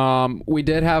say. Yeah. We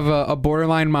did have a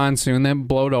borderline monsoon that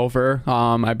blowed over.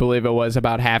 I believe it was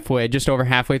about just over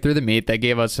halfway through the meet. That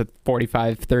gave us a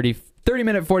 30-minute,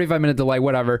 45-minute delay,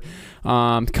 whatever.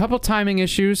 Couple timing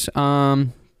issues.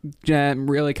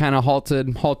 Really kind of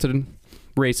halted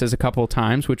races a couple of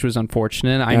times, which was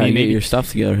unfortunate. I mean, get your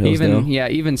stuff together, Hillsdale.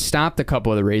 Even stopped a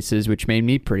couple of the races, which made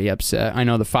me pretty upset. I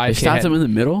know the 5K. They stopped them in the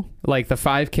middle? Like the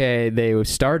 5K, they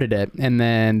started it, and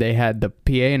then they had the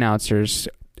PA announcers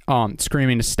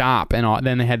screaming to stop, and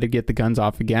then they had to get the guns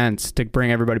off again to bring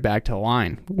everybody back to the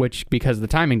line, which because the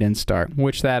timing didn't start,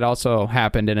 which that also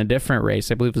happened in a different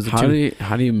race. I believe it was How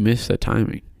do you miss the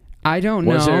timing? I don't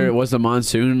know. Was the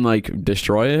monsoon like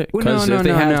destroy it? Because if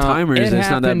they have timers, it's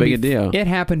not that big a deal. It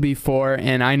happened before,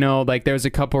 and I know like there was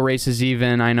a couple races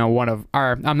even. I know one of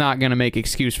our. I'm not gonna make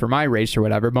excuse for my race or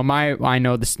whatever, but I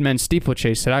know the men's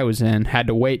steeplechase that I was in had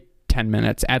to wait 10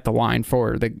 minutes at the line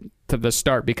for the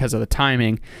start because of the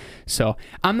timing. So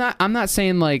I'm not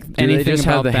saying like anything they just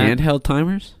about have the handheld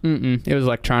timers. It was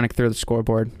electronic through the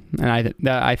scoreboard, and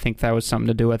I think that was something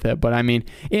to do with it. But I mean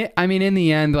in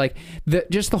the end, like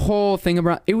just the whole thing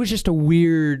about it was just a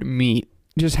weird meet.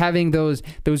 Just having those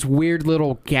weird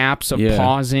little gaps of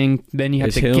pausing, then you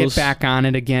have to get back on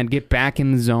it again, get back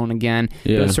in the zone again.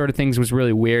 Those sort of things was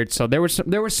really weird. So there were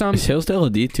some. Is Hillsdale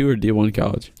a D2 or D1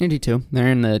 college? In D2. They're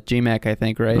in the GMAC, I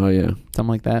think, right? Oh yeah, something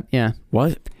like that. Yeah.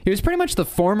 What? It was pretty much the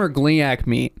former GLIAC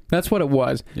meet. That's what it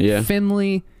was. Yeah.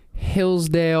 Findlay,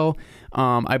 Hillsdale.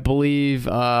 I believe.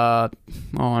 I'm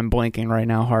blanking right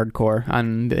now. Hardcore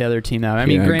on the other team now. I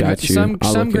mean, some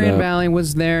Grand Valley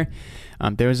was there.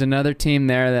 There was another team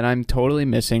there that I'm totally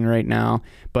missing right now.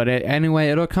 But anyway,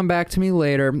 it'll come back to me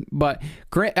later. But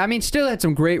great. I mean, still had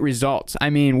some great results. I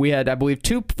mean, we had, I believe,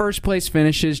 2 first-place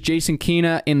finishes. Jason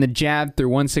Keena in the jab through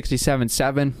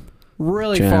 167.7.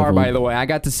 Really far, by the way. I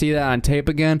got to see that on tape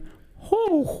again.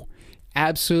 Whew.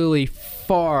 Absolutely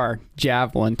far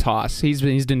javelin toss. He's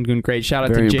doing great. Shout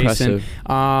out to Jason.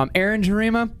 Aaron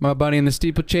Jarima, my buddy in the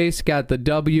steeplechase, got the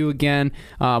W again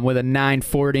with a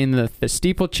 9:40 in the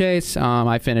steeplechase.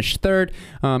 I finished 3rd.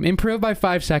 Improved by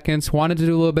 5 seconds. Wanted to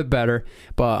do a little bit better,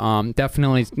 but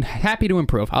definitely happy to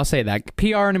improve. I'll say that.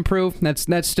 PR and improve.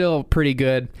 That's still pretty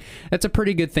good. That's a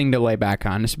pretty good thing to lay back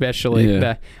on, especially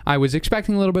that I was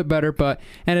expecting a little bit better, but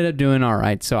ended up doing all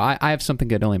right. So I have something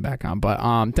good to lean back on. But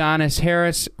Donis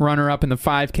Harris, runner-up in the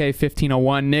 5K,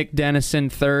 15:01. Nick Dennison,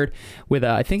 3rd, with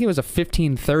I think it was a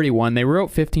 15:31. They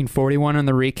wrote 15:41 on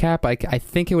the recap. I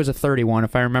think it was a 31,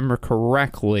 if I remember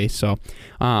correctly. So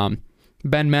Ben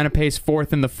Menapace,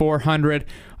 4th in the 400.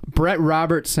 Brett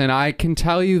Robertson, I can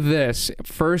tell you this,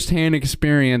 firsthand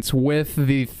experience with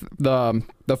the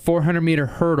 400-meter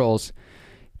hurdles.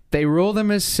 They ruled him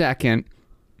as 2nd.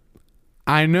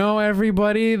 I know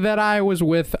everybody that I was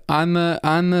with on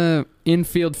the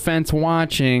infield fence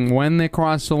watching when they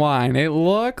crossed the line. It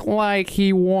looked like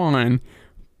he won,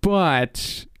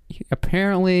 but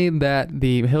apparently that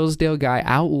the Hillsdale guy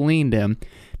outleaned him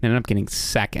and ended up getting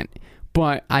 2nd.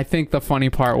 But I think the funny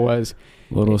part was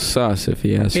a little sus, if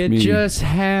you ask me. It just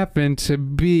happened to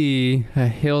be a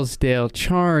Hillsdale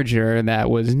Charger that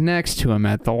was next to him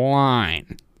at the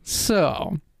line.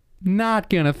 So, not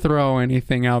going to throw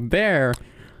anything out there,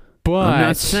 But I'm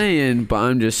not saying, but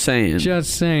I'm just saying.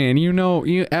 Just saying.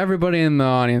 Everybody in the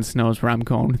audience knows where I'm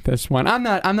going with this one. I'm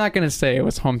not going to say it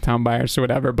was hometown bias or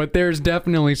whatever, but there's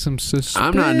definitely some suspicion.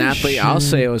 I'm not an athlete. I'll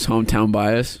say it was hometown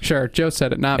bias. Sure, Joe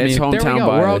said it, not It's me. hometown there we go.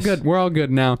 bias. We're all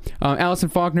good now. Allison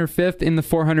Faulkner 5th in the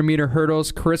 400-meter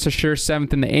hurdles. Carissa Schur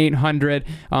 7th in the 800.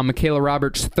 Michaela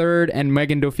Roberts 3rd, and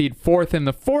Megan Dofeed 4th in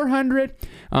the 400.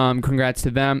 Congrats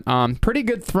to them. Pretty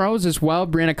good throws as well.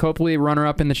 Brianna Copley,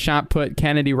 runner-up in the shot put.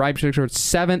 Kennedy Reibschler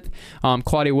 7th.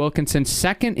 Claudia Wilkinson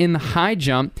 2nd in the high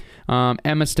jump.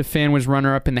 Emma Stefan was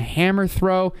runner-up in the hammer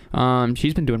throw.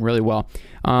 She's been doing really well.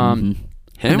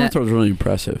 Hammer throw is really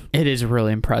impressive. It is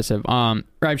really impressive.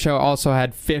 Reibschler also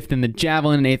had 5th in the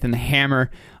javelin and 8th in the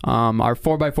hammer. Our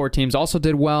 4x4 teams also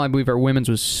did well. I believe our women's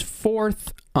was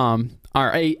 4th.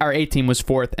 Our A team was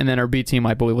 4th, and then our B team,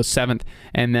 I believe, was 7th,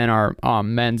 and then our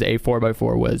men's A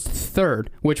 4x4 was 3rd,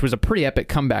 which was a pretty epic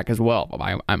comeback as well,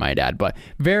 I might add. But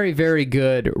very, very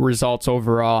good results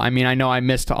overall. I mean, I know I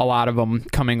missed a lot of them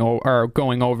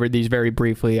going over these very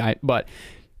briefly, but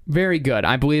very good.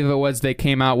 I believe it was they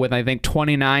came out with, I think,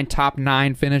 29 top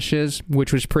 9 finishes,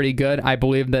 which was pretty good. I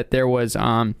believe that there was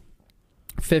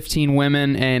 15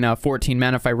 women and 14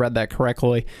 men, if I read that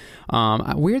correctly.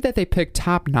 Weird that they picked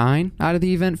top 9 out of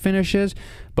the event finishes,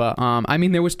 but I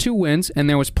mean, there was 2 wins and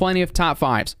there was plenty of top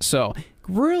 5s, so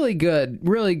really good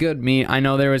meet. I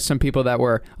know there was some people that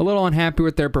were a little unhappy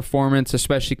with their performance,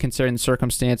 especially considering the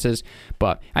circumstances,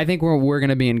 but I think we're going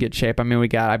to be in good shape. I mean, we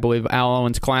got, I believe, Al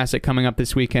Owens Classic coming up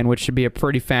this weekend, which should be a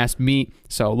pretty fast meet,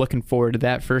 so looking forward to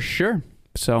that for sure.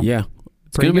 So yeah,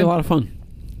 it's going to be a lot of fun.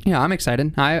 Yeah, I'm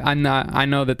excited. I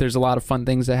know that there's a lot of fun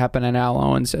things that happen at Al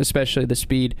Owens, especially the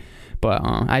speed, but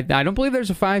I don't believe there's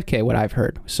a 5K, what I've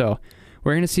heard. So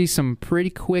we're going to see some pretty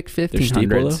quick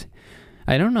 1500s.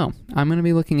 I don't know. I'm going to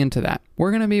be looking into that. We're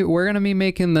going to be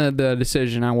making the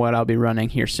decision on what I'll be running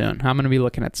here soon. I'm going to be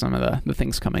looking at some of the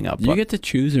things coming up. Do you get to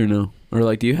choose or no? Or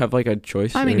like, do you have like a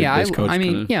choice? I mean,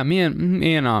 yeah, me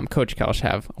and Coach Kelch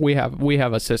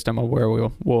have a system of where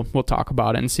we'll talk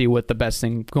about it and see what the best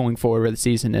thing going forward with the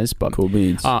season is. But cool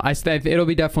beans. It'll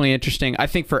be definitely interesting. I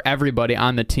think for everybody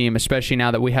on the team, especially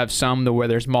now that we have where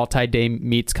there's multi-day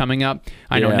meets coming up.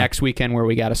 I know next weekend where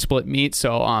we got a split meet,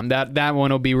 so that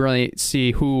one will be really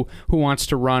see who wants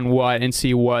to run what and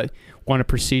see what want to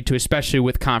proceed to, especially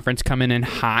with conference coming in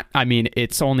hot. I mean,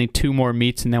 it's only 2 more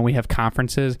meets and then we have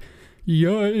conferences.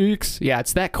 Yikes. Yeah,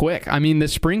 it's that quick. I mean, the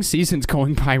spring season's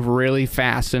going by really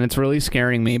fast, and it's really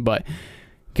scaring me, but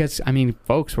because, I mean,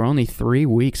 folks, we're only 3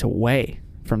 weeks away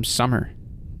from summer.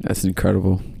 That's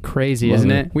incredible. Crazy,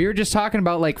 isn't it? We were just talking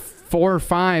about like 4 or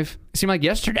 5, it seemed like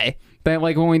yesterday, but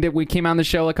like when we came on the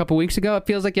show a couple weeks ago, it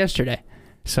feels like yesterday.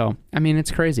 So, I mean,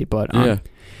 it's crazy, but yeah.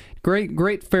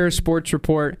 Great Ferris Sports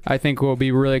report. I think we'll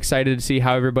be really excited to see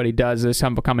how everybody does this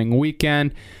upcoming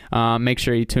weekend. Make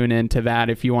sure you tune in to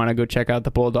that if you want to go check out the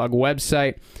Bulldog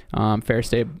website,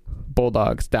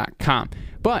 ferrisstatebulldogs.com.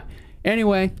 But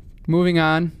anyway, moving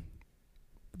on.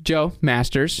 Joe,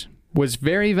 Masters was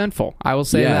very eventful. I will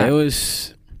say that. Yeah, it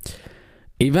was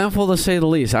eventful to say the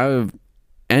least.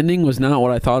 Ending was not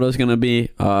what I thought it was going to be.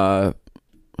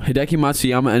 Hideki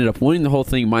Matsuyama ended up winning the whole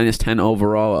thing, minus 10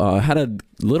 overall. Had a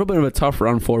little bit of a tough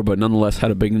round 4, but nonetheless had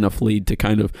a big enough lead to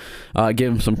kind of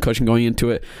give him some cushion going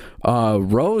into it.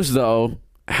 Rose, though,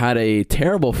 had a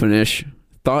terrible finish.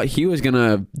 Thought he was going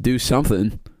to do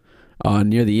something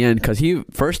near the end because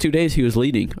first 2 days he was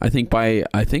leading, I think, by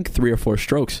 3 or 4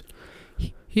 strokes.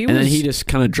 Then he just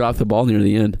kind of dropped the ball near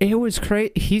the end. It was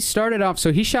crazy. He started off,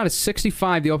 so he shot a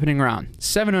 65 the opening round,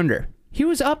 7 under. He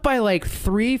was up by like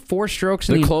 3-4 strokes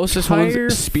in the closest entire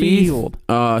one's field.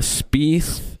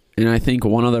 Spieth, and I think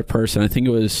one other person. I think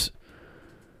it was,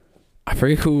 I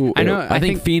forget who. I know. I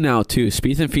think Finau too.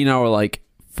 Spieth and Finau were like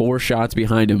 4 shots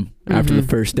behind him after the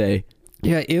first day.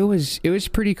 Yeah, it was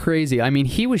pretty crazy. I mean,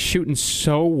 he was shooting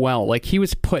so well. Like, he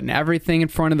was putting everything in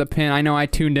front of the pin. I know I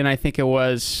tuned in. I think it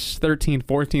was 13th,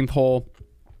 14th hole.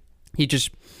 I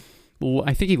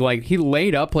think he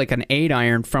laid up like an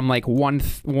 8-iron from like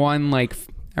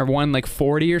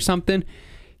 140 or something.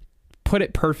 Put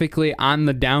it perfectly on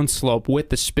the downslope with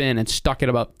the spin and stuck it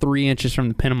about 3 inches from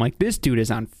the pin. I'm like, this dude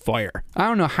is on fire. I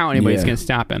don't know how anybody's going to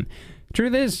stop him.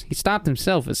 Truth is, he stopped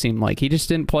himself, it seemed like. He just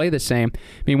didn't play the same. I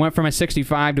mean, he went from a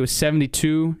 65 to a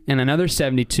 72 and another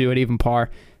 72 at even par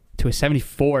to a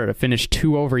 74 to finish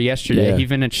 2 over yesterday. Yeah. He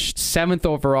finished 7th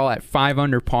overall at 5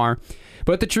 under par.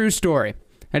 But the true story,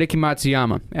 Hideki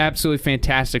Matsuyama, absolutely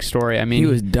fantastic story. I mean, he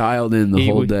was dialed in the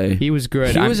whole day. He was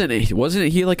good. Wasn't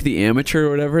he like the amateur or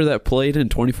whatever that played in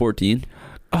 2014?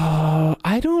 I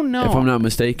I don't know. If I'm not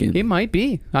mistaken. It might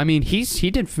be. I mean, he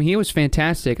was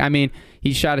fantastic. I mean,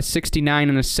 he shot a 69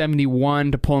 and a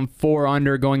 71 to pull him 4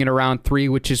 under going into round 3,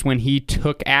 which is when he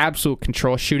took absolute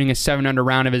control, shooting a 7 under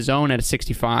round of his own at a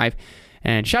 65,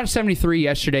 and shot a 73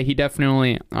 yesterday. He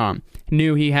definitely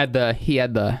knew he had the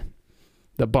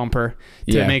bumper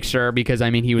to make sure, because I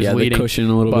mean he was leading. The cushion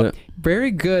a little bit.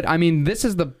 Very good. I mean, this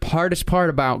is the hardest part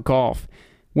about golf.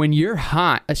 When you're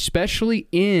hot, especially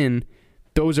in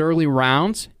those early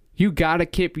rounds, you got to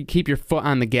keep your foot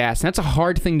on the gas. And that's a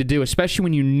hard thing to do, especially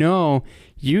when you know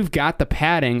you've got the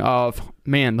padding of,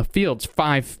 man, the field's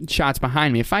 5 shots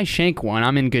behind me. If I shank one,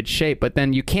 I'm in good shape. But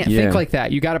then you can't think like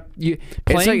that. You got to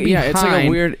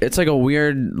it's like a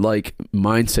weird like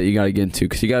mindset you got to get into,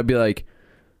 because you got to be like,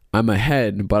 I'm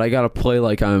ahead, but I got to play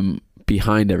like I'm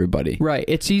behind everybody. Right.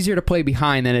 It's easier to play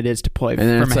behind than it is to play from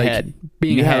ahead. Like,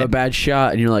 you have a bad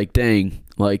shot and you're like, dang,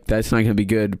 like that's not going to be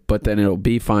good, but then it'll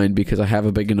be fine because I have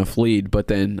a big enough lead. But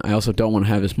then I also don't want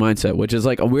to have this mindset, which is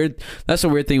like that's a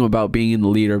weird thing about being in the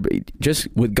lead, or just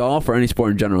with golf or any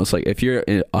sport in general. It's like if you're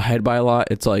ahead by a lot,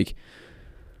 it's like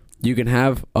you can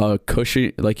have a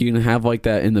cushion, like you can have like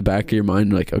that in the back of your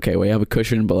mind, like, okay, well, you have a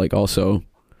cushion, but like also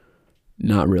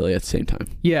not really at the same time.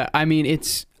 Yeah, I mean,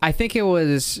 I think it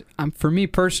was, for me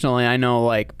personally, I know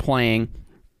like playing,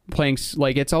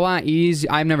 like it's a lot easy.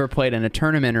 I've never played in a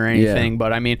tournament or anything,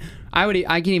 but I mean,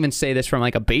 I can even say this from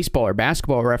like a baseball or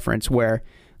basketball reference, where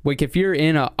like if you're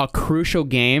in a crucial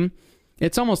game,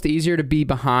 it's almost easier to be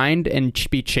behind and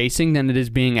be chasing than it is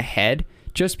being ahead,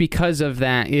 just because of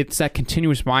that. It's that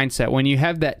continuous mindset. When you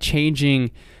have that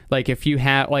changing, like if you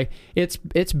have, like it's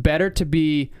better to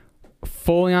be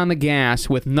fully on the gas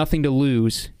with nothing to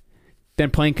lose than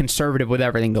playing conservative with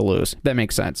everything to lose. That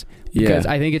makes sense. Because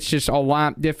I think it's just a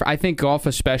lot different. I think golf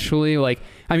especially, like,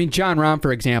 I mean, John Rahm,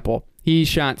 for example, he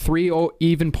shot 3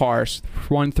 even pars,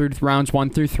 rounds 1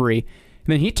 through 3. And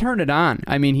then he turned it on.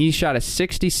 I mean, he shot a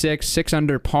 66, 6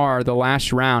 under par the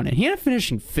last round, and he ended up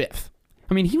finishing 5th.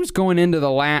 I mean, he was going into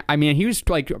he was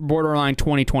like borderline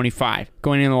 20-25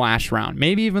 going into the last round,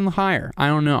 maybe even higher. I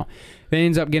don't know. They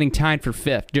ends up getting tied for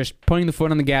 5th, just putting the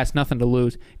foot on the gas, nothing to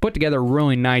lose. Put together a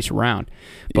really nice round.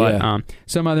 But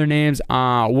some other names,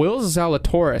 Will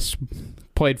Zalatoris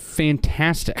played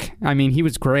fantastic. I mean, he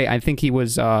was great. I think he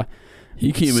was...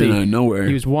 he came in out of nowhere.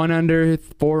 He was 1 under,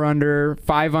 4 under,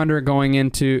 5 under going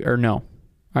into... Or no.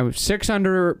 I was 6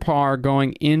 under par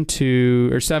going into...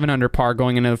 Or 7 under par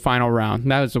going into the final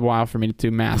round. That was a while for me to do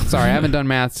math. Sorry, I haven't done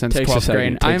math since 12th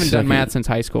grade. I haven't done math since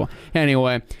high school.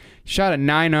 Anyway... Shot a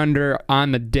 9 under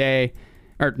on the day,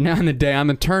 or not on the day, on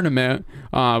the tournament,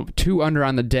 2 under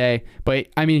on the day. But,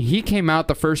 I mean, he came out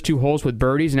the first 2 holes with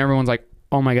birdies, and everyone's like,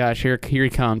 oh my gosh, here he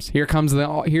comes. Here comes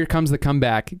the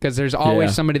comeback, because there's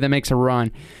always somebody that makes a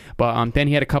run. But then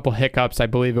he had a couple hiccups, I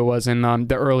believe it was, in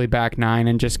the early back 9,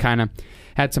 and just kind of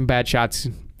had some bad shots,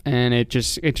 and it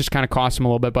just kind of cost him a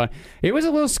little bit. But it was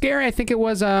a little scary. I think it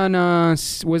was on,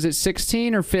 was it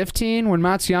 16 or 15 when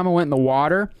Matsuyama went in the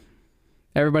water?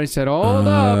 Everybody said, hold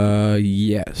up.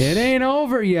 Yes. It ain't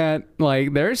over yet.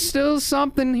 Like, there's still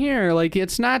something here. Like,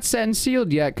 it's not set and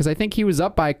sealed yet, because I think he was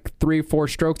up by 3 or 4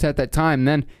 strokes at that time.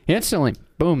 Then, instantly,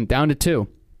 boom, down to 2.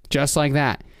 Just like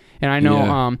that. And I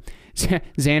know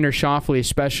Xander Schauffele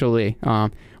especially,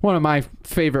 one of my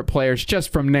favorite players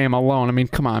just from name alone. I mean,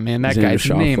 come on, man. That guy's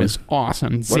name is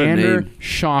awesome. Xander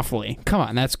Schauffele. Come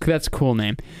on, that's a cool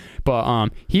name. But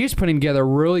he was putting together a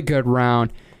really good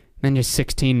round. Then just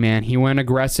 16, man. He went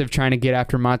aggressive trying to get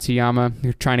after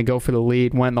Matsuyama. Trying to go for the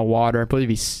lead. Went in the water. I believe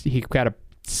he got a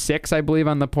 6, I believe,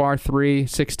 on the par 3,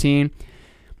 16.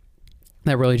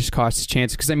 That really just cost his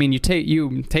chances. Because, I mean, you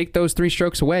take those 3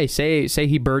 strokes away. Say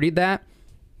he birdied that.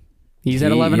 He's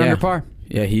at 11 under par.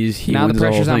 Yeah, he now wins the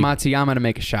pressure's the whole on thing. Matsuyama to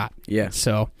make a shot. Yeah.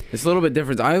 So it's a little bit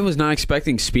different. I was not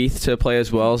expecting Spieth to play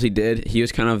as well as he did. He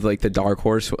was kind of like the dark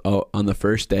horse on the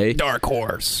first day. Dark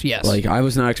horse, yes. Like, I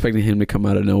was not expecting him to come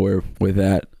out of nowhere with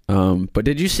that. But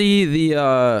did you see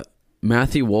the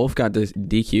Matthew Wolff got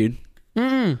DQ'd?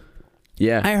 Mm.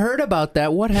 Yeah. I heard about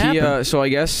that. What happened? So I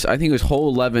think it was hole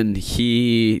 11.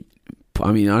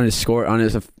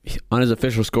 On his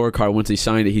official scorecard, once he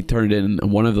signed it, he turned in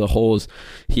one of the holes.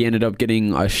 He ended up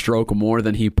getting a stroke more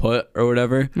than he put or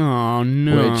whatever. Oh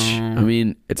no! Which, I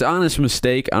mean, it's an honest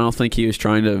mistake. I don't think he was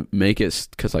trying to make it,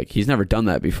 because like he's never done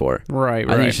that before. Right.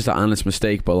 I think it's just an honest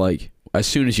mistake. But like, as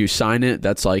soon as you sign it,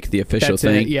 that's like the official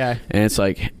thing. Yeah. And it's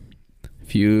like,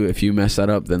 if you mess that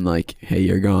up, then like, hey,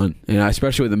 you're gone. And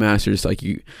especially with the Masters, like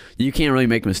you can't really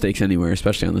make mistakes anywhere,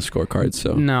 especially on the scorecard.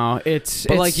 So no,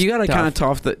 but like you gotta kind of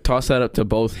toss that up to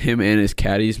both him and his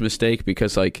caddy's mistake,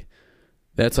 because like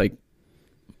that's like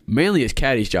mainly his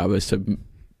caddy's job is to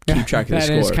keep track of the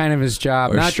score. That is kind of his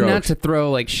job. Not to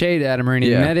throw like shade at him or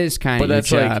anything. That is kind of his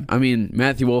job. Like, I mean,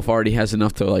 Matthew Wolff already has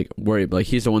enough to like worry. Like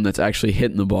he's the one that's actually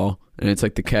hitting the ball, and it's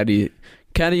like the caddy.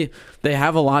 They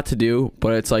have a lot to do,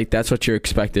 but it's like that's what you're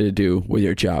expected to do with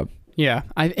your job. Yeah,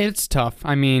 it's tough.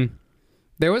 I mean,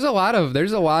 there's a lot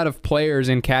of players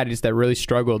and caddies that really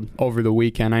struggled over the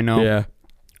weekend. I know. Yeah.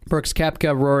 Brooks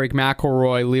Koepka, Rory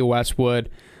McIlroy, Lee Westwood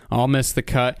all missed the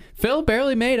cut. Phil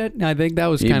barely made it. I think that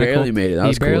was kind of cool. He barely made it. That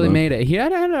was cool, barely made it. He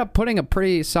ended up putting a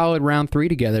pretty solid round 3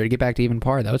 together to get back to even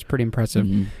par. That was pretty impressive.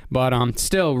 Mm-hmm. But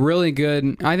still really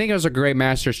good. I think it was a great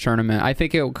Masters tournament. I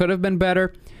think it could have been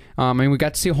better. I mean, we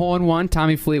got to see hole-in-one,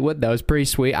 Tommy Fleetwood. That was pretty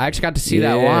sweet. I actually got to see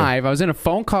that live. I was in a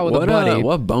phone call with a buddy.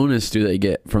 What bonus do they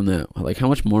get from that? Like, how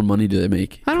much more money do they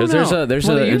make? I don't know. There's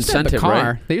an incentive,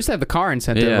 right? They used to have the car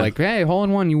incentive. Like, hey,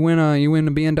 hole-in-one, you win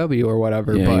a BMW or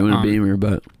whatever. Yeah, you win a Beamer,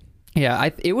 but... Yeah,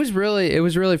 it was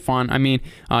really fun. I mean,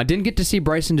 didn't get to see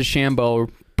Bryson DeChambeau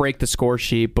break the score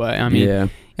sheet, but I mean,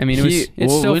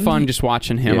 it's still fun just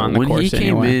watching him on the course. When he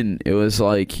came in, it was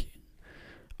like...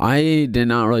 I did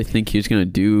not really think he was going to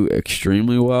do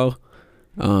extremely well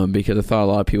because I thought a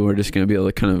lot of people were just going to be able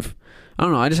to kind of, I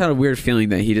don't know, I just had a weird feeling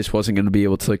that he just wasn't going to be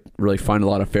able to like, really find a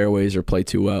lot of fairways or play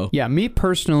too well. Yeah, me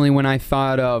personally, when I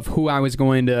thought of who I was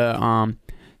going to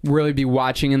really be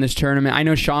watching in this tournament, I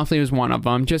know Schauffele was one of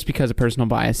them just because of personal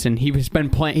bias, and he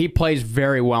plays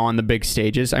very well on the big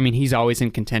stages. I mean, he's always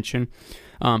in contention.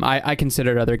 I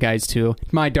considered other guys too.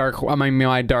 My dark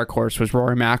horse was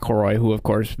Rory McIlroy, who of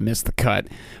course missed the cut.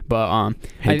 But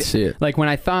hate to see it. Like when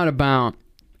I thought about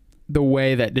the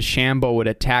way that DeChambeau would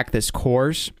attack this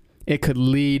course, it could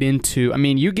lead into. I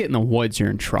mean, you get in the woods, you're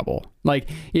in trouble. Like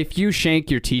if you shank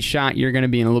your tee shot, you're going to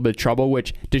be in a little bit of trouble.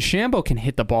 Which DeChambeau can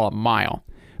hit the ball a mile,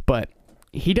 but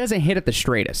he doesn't hit it the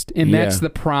straightest, and that's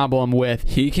the problem with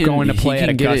going to play at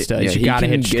Augusta. You got to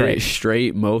hit straight. He can get it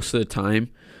straight most of the time,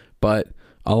 but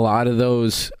a lot of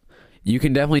those, you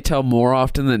can definitely tell more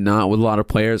often than not with a lot of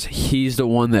players, he's the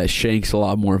one that shanks a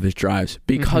lot more of his drives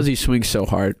because he swings so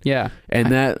hard. Yeah.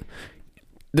 And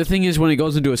the thing is, when he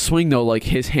goes into a swing, though, like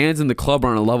his hands and the club are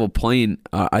on a level plane.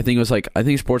 I think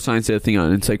Sports Science did a thing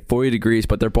on it. It's like 40 degrees,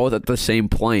 but they're both at the same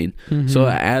plane. Mm-hmm. So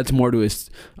it adds more to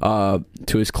his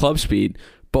club speed.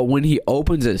 But when he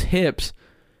opens his hips,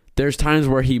 there's times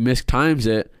where he mistimes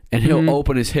it, and he'll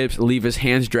open his hips, leave his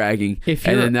hands dragging, and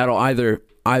then that'll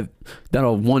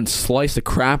one slice the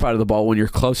crap out of the ball when your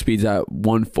club speed's at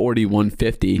 140,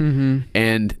 150,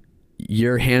 and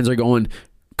your hands are going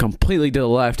completely to the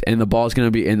left, and the ball's going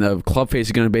to be, and the club face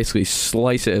is going to basically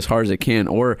slice it as hard as it can.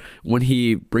 Or when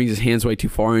he brings his hands way too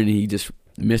far and he just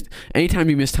missed. Anytime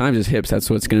he mistimes his hips, that's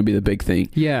what's going to be the big thing.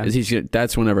 Yeah,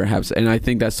 that's whenever it happens. And I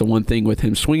think that's the one thing with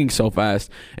him swinging so fast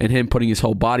and him putting his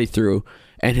whole body through.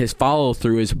 And his follow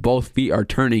through is both feet are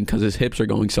turning because his hips are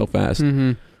going so fast.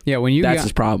 Mm-hmm. Yeah, that's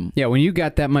his problem. Yeah, when you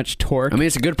got that much torque. I mean,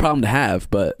 it's a good problem to have,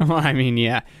 but. Well, I mean,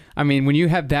 yeah. I mean, when you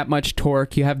have that much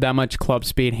torque, you have that much club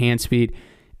speed, hand speed,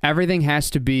 everything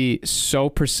has to be so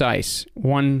precise.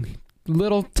 One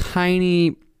little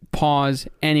tiny pause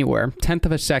anywhere, tenth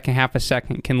of a second, half a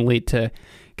second, can lead to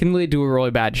a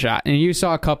really bad shot. And you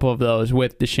saw a couple of those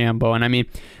with DeChambeau. And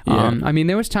I mean,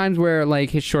 there was times where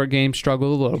like his short game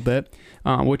struggled a little bit,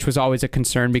 which was always a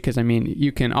concern because I mean,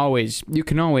 you can always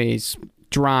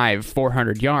drive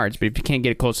 400 yards, but if you can't get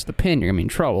it close to the pin, you're gonna be in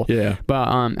trouble. Yeah. But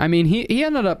I mean, he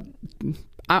ended up.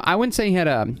 I wouldn't say he had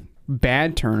a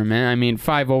bad tournament. I mean,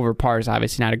 5 over par is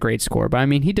obviously not a great score, but I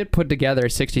mean, he did put together a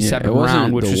 67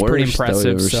 round, which was pretty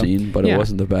impressive. It wasn't the worst I've ever seen, but it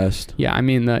wasn't the best. Yeah, I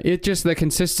mean, the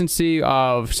consistency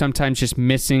of sometimes just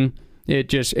missing, it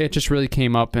just really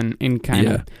came up and kind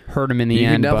of hurt him in the end.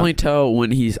 You can definitely tell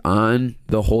when he's on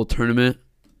the whole tournament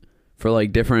for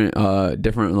like different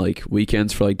like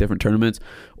weekends for like different tournaments,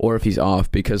 or if he's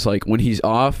off, because like when he's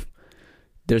off,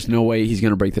 there's no way he's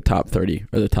going to break the top 30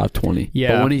 or the top 20.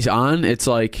 Yeah. But when he's on, it's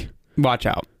like... Watch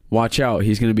out.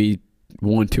 He's going to be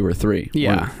 1, 2, or 3.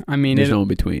 Yeah. I mean... There's no in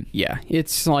between. Yeah.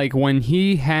 It's like when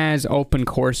he has open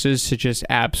courses to just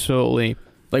absolutely...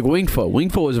 Like Wingfoot.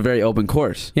 Wingfoot was a very open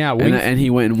course. Yeah. And he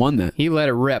went and won that. He let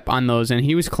it rip on those, and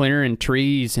he was clearing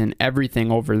trees and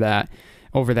everything over that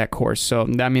course. So,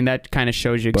 I mean, that kind of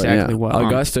shows you exactly what...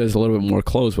 Augusta is a little bit more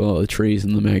closed with all the trees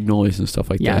and the magnolias and stuff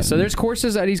like that. Yeah, so there's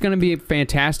courses that he's going to be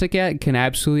fantastic at, can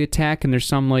absolutely attack, and there's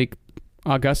some like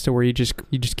Augusta where you just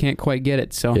can't quite get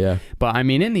it. So, yeah. But, I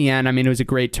mean, in the end, I mean, it was a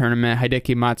great tournament.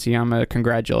 Hideki Matsuyama,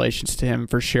 congratulations to him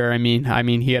for sure. I mean,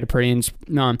 he had a pretty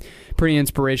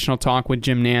inspirational talk with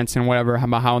Jim Nance and whatever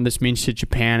about how this means to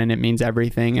Japan, and it means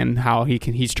everything, and how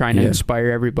he's trying to inspire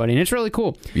everybody, and it's really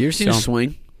cool. Have you ever seen him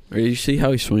swing? Or you see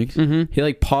how he swings? Mm-hmm. He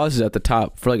like pauses at the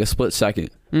top for like a split second.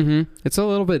 Mm-hmm. It's a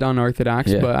little bit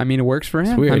unorthodox, but I mean, it works for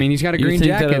him. I mean, he's got a green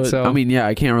jacket, so I mean, yeah,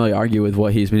 I can't really argue with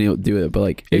what he's been able to do with it, but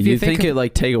like, if you think it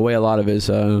like take away a lot of his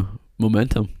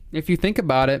momentum. If you think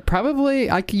about it, probably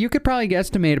you could probably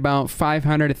guesstimate about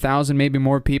 500, 1,000, maybe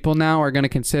more people now are going to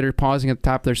consider pausing at the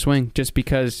top of their swing just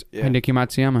because Hideki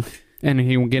Matsuyama and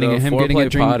him getting a green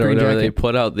jacket. They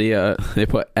put out they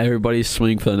put everybody's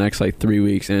swing for the next like 3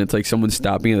 weeks, and it's like someone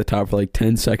stopping at the top for like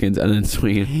 10 seconds and then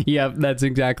swinging. Yep, that's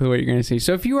exactly what you're going to see.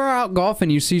 So if you are out golfing,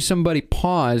 you see somebody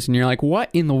pause, and you're like, what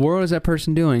in the world is that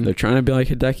person doing? They're trying to be like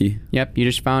Hideki. Yep, you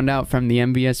just found out from the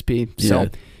MVSP. So.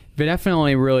 But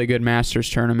definitely a really good Masters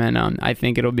tournament. I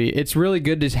think it's really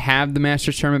good to have the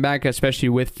Masters tournament back, especially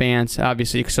with fans.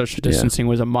 Obviously, social distancing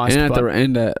was a must.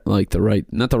 And at like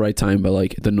not the right time, but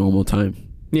like the normal time.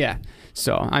 Yeah.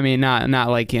 So, I mean, not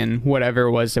like in whatever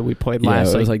it was that we played last.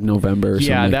 Yeah, it was like November or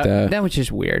something like that. That was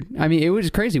just weird. I mean, it was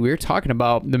crazy. We were talking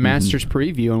about the Masters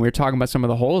preview, and we were talking about some of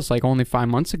the holes like only 5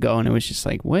 months ago, and it was just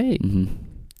like, wait,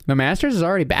 the Masters is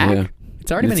already back? Yeah.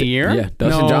 It's already been a year? Yeah,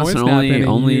 Dustin Johnson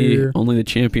only the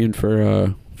champion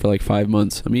for like 5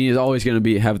 months. I mean, he's always going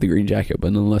to have the green jacket,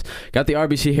 but nonetheless, got the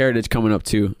RBC Heritage coming up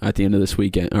too at the end of this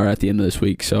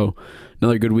week. So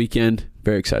another good weekend.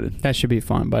 Very excited. That should be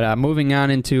fun. But moving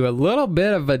on into a little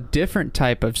bit of a different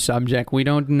type of subject we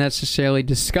don't necessarily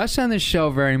discuss on this show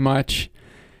very much.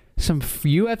 Some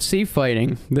UFC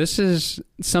fighting. This is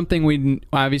something we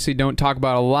obviously don't talk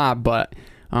about a lot, but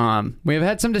we have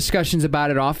had some discussions about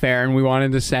it off air, and we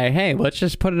wanted to say, hey, let's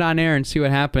just put it on air and see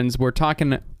what happens. We're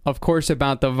talking, of course,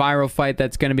 about the viral fight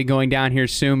that's going to be going down here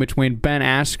soon between Ben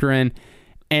Askren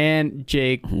and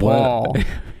Jake Paul.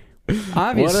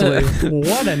 Obviously,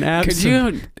 what an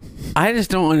absolute... I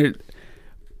just don't understand.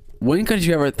 When could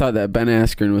you ever thought that Ben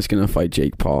Askren was going to fight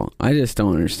Jake Paul? I just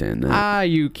don't understand that.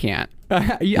 You can't.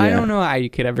 I don't know how you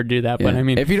could ever do that, but I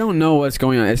mean... If you don't know what's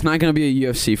going on, it's not going to be a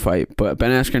UFC fight, but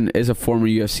Ben Askren is a former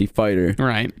UFC fighter.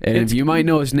 Right. And you might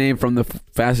know his name from the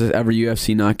fastest ever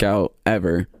UFC knockout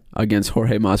ever against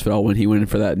Jorge Masvidal when he went in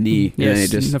for that knee. Yes,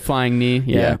 the flying knee.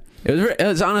 Yeah. It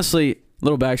was honestly,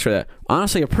 little backstory for that,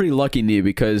 honestly a pretty lucky knee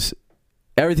because...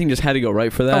 everything just had to go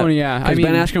right for that. Oh, yeah. Because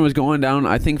Ben Askren was going down,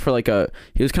 I think, for like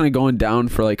he was kind of going down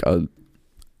for like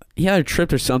he had a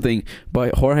trip or something,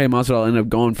 but Jorge Masvidal ended up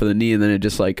going for the knee, and then it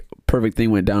just like, perfect thing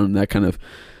went down, and that kind of,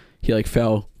 he like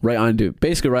fell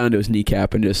basically right onto his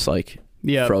kneecap and just like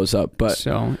froze up. But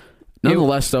so,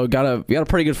 nonetheless, though, got a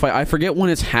pretty good fight. I forget when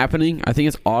it's happening. I think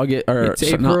it's August, or it's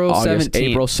April 17th.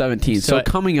 April 17th. So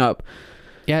coming up.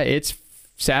 Yeah, it's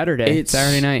Saturday. It's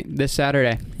Saturday night. This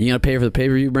Saturday. You gonna pay for the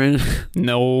pay-per-view, Brandon?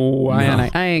 No, I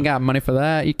ain't got money for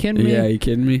that. You kidding me? Yeah, you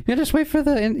kidding me? You'll just wait for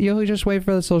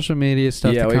the social media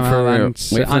stuff to come out wait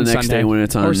for the next Sunday, day when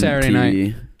it's on or Saturday TV,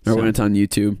 night, or when it's on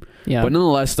YouTube. Yeah. But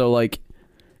nonetheless, though, like,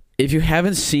 if you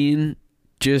haven't seen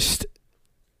just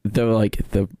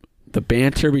the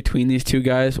banter between these two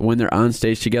guys when they're on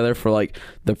stage together for like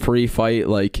the pre-fight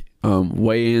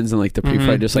weigh-ins and like the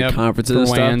pre-fight just like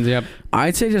conferences and stuff,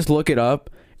 I'd say just look it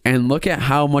up and look at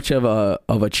how much of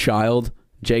a child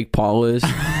Jake Paul is,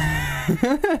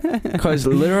 because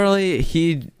literally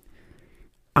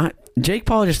Jake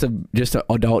Paul is just an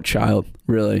adult child,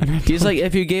 really. He's like,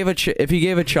 if you gave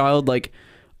a child like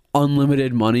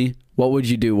unlimited money, what would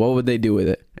you do? What would they do with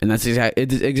it? And that's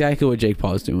exactly what Jake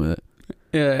Paul is doing with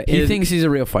it. He thinks he's a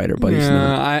real fighter, but he's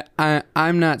not.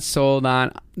 I'm not sold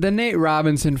on the Nate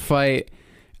Robinson fight.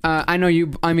 I know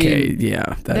you. I mean,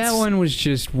 that one was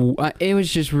just. It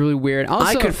was just really weird. Also,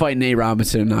 I could fight Nate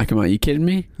Robinson and knock him out. You kidding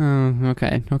me? Oh,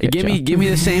 okay. Give me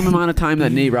the same amount of time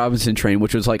that Nate Robinson trained,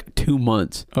 which was like 2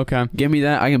 months. Okay. Give me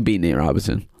that. I can beat Nate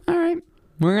Robinson. All right.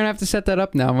 We're gonna have to set that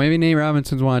up now. Maybe Nate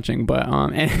Robinson's watching, but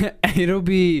it'll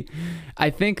be. I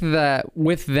think that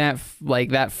with that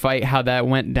fight, how that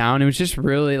went down, it was just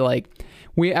really like.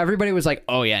 Everybody was like,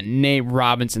 oh yeah, Nate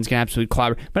Robinson's gonna absolutely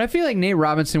clobber. But I feel like Nate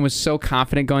Robinson was so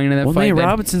confident going into that fight. Nate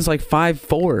Robinson's like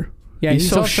 5'4". Yeah, he's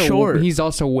so also short. He's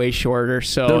also way shorter.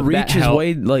 So the reach is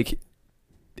way like.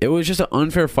 It was just an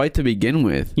unfair fight to begin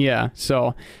with. Yeah,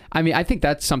 so I mean, I think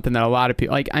that's something that a lot of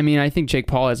people like. I mean, I think Jake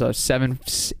Paul has a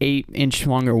 7-8 inch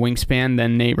longer wingspan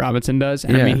than Nate Robinson does,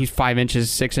 and I mean he's 5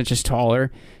 inches, 6 inches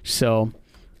taller. So.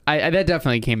 That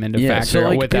definitely came into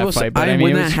factor with that fight. But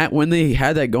when they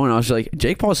had that going, I was like,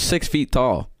 Jake Paul's 6 feet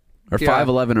tall, or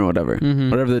 5'11" or whatever,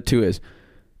 whatever the two is.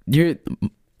 You're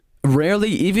rarely,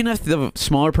 even if the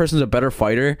smaller person's a better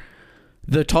fighter,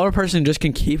 the taller person just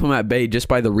can keep him at bay just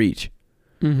by the reach.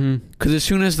 Because as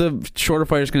soon as the shorter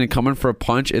fighter's going to come in for a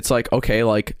punch, it's like, okay,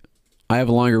 like I have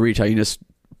a longer reach, I can just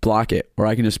block it, or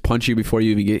I can just punch you before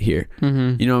you even get here.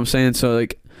 You know what I'm saying? So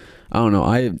like. I don't know.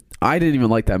 I didn't even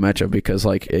like that matchup because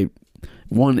like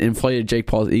one, inflated Jake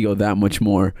Paul's ego that much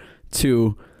more.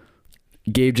 Two,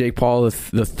 gave Jake Paul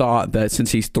the thought that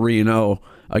since he's 3-0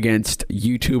 against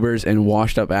YouTubers and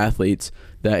washed up athletes,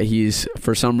 that he's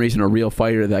for some reason a real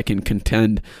fighter that can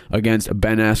contend against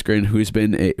Ben Askren,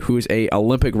 who's a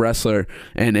Olympic wrestler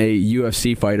and a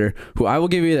UFC fighter, who I will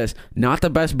give you this, not the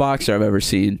best boxer I've ever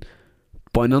seen,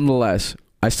 but nonetheless,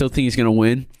 I still think he's gonna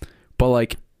win. But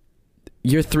like,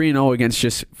 you're 3-0 against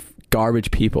just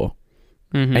garbage people.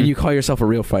 Mm-hmm. And you call yourself a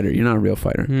real fighter. You're not a real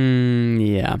fighter.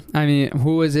 Yeah. I mean,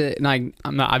 who was it? Like,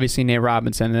 I'm not obviously Nate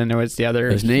Robinson, and then there was the other.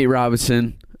 There's Nate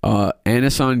Robinson,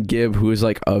 Anason Gibb, who is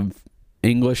like a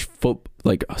English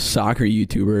a soccer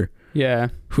YouTuber. Yeah.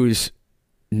 Who's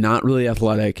not really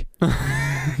athletic.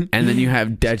 And then you have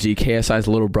Deji, KSI's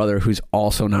little brother, who's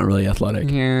also not really athletic.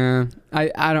 Yeah.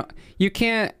 You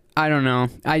can't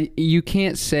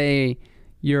say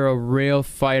you're a real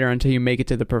fighter until you make it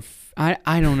to the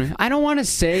I don't know. I don't want to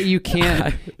say you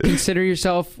can't consider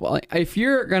yourself, like, if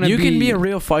you're going to be... You can be a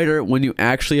real fighter when you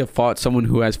actually have fought someone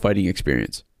who has fighting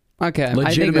experience. Okay.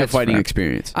 Legitimate fighting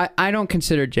experience. I don't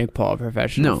consider Jake Paul a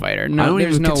professional fighter. No, I don't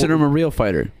even consider him a real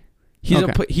fighter.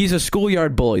 He's a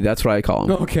schoolyard bully. That's what I call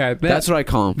him. Okay. That's what I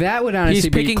call him. That would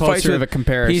honestly be closer of a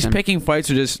comparison. He's picking fights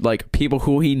with just like people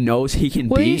who he knows he can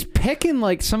beat. He's picking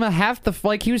like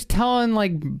he was telling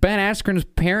like Ben Askren's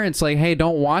parents like, hey,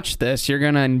 don't watch this. You're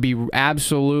going to be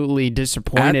absolutely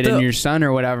disappointed in your son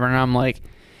or whatever. And I'm like,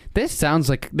 that sounds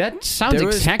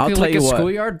exactly like a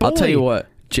schoolyard bully. I'll tell you what.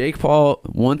 Jake Paul,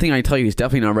 one thing I tell you he's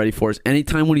definitely not ready for is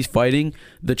anytime when he's fighting,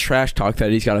 the trash talk that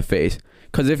he's got to face.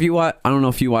 Because if you watch, I don't know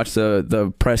if you watched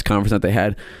the press conference that they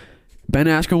had, Ben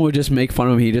Askren would just make fun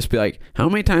of him. He'd just be like, how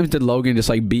many times did Logan just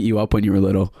like beat you up when you were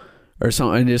little? Or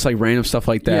something, and just like random stuff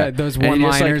like that. Yeah, those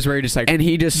one-liners where he just like... And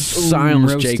he just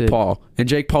silenced Jake Paul. And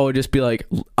Jake Paul would just be like,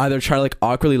 either try to like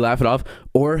awkwardly laugh it off,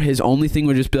 or his only thing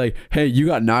would just be like, hey, you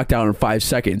got knocked out in 5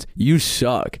 seconds. You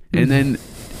suck. And then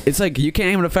it's like, you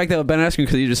can't even affect that with Ben Askren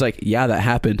because you're just like, yeah, that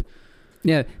happened.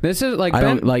 Yeah, this is like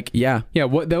yeah.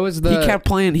 What that was the he kept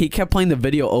playing the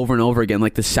video over and over again,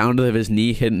 like the sound of his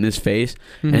knee hitting his face,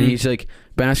 and he's like,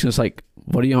 Ben Askren was like,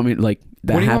 "What do you want me like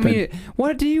that happened?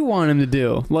 What do you want him to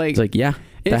do?" Like, it's like, yeah,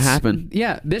 that happened.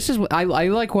 Yeah, this is I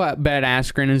like what Ben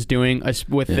Askren is doing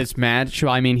with this match.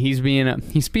 I mean, he's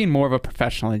being more of a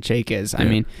professional than Jake is. I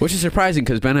mean, which is surprising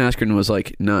because Ben Askren was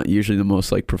like not usually the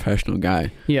most like professional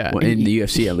guy. Yeah, in the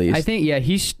UFC at least. I think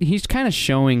he's kind of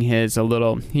showing his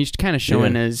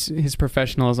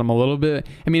professionalism a little bit.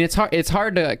 I mean, it's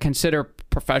hard to consider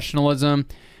professionalism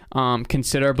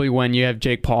considerably when you have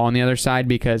Jake Paul on the other side,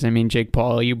 because I mean, Jake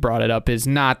Paul, you brought it up, is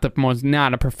not a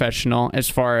professional as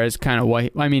far as kind of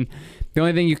what I mean. The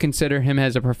only thing you consider him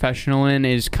as a professional in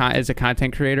is as a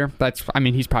content creator.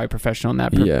 He's probably professional in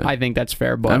that. Yeah. I think that's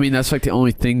fair. But I mean, that's like the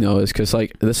only thing though, is because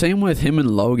like the same with him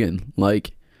and Logan,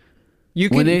 like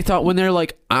when they're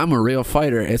like, I'm a real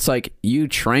fighter, it's like you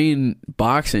train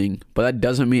boxing, but that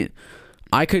doesn't mean.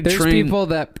 There's people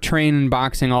that train in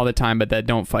boxing all the time, but that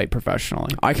don't fight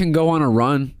professionally. I can go on a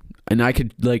run, and I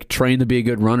could like train to be a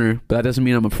good runner, but that doesn't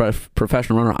mean I'm a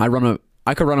professional runner. I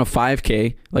could run a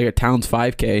 5K, like a town's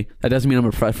 5K. That doesn't mean I'm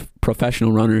a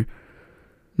professional runner.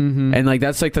 Mm-hmm. And like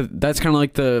that's kind of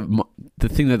like the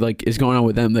thing that like is going on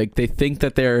with them. Like they think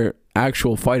that they're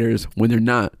actual fighters when they're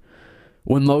not.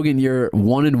 When Logan, you're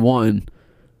 1-1.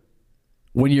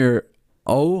 When you're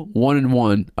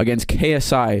 1-1 against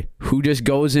KSI, who just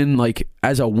goes in like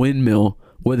as a windmill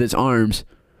with his arms,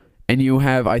 and you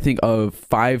have, I think, a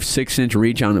 5-6 inch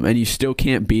reach on him, and you still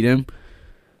can't beat him.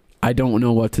 I don't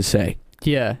know what to say.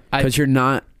 Yeah, because you're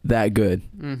not that good.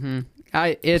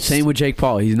 Mm-hmm. Same with Jake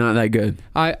Paul. He's not that good.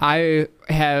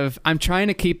 I'm trying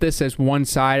to keep this as one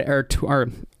side, or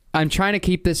I'm trying to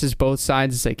keep this as both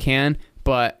sides as I can.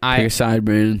 But pick a side,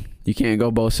 Brandon. You can't go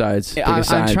both sides.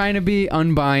 I'm trying to be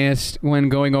unbiased when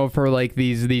going over like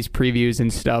these previews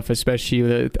and stuff,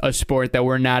 especially a sport that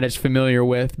we're not as familiar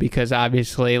with, because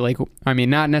obviously, like, I mean,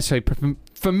 not necessarily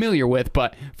familiar with,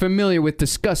 but familiar with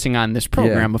discussing on this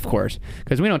program, of course,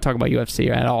 because we don't talk about UFC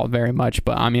at all very much.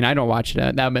 But I mean, I don't watch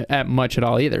it that much at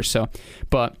all either. So,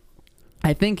 but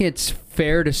I think it's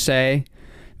fair to say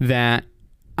that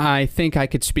I think I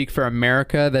could speak for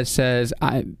America that says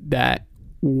that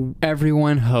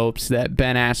everyone hopes that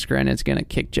Ben Askren is going to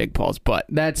kick Jake Paul's butt.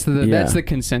 That's the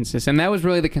consensus, and that was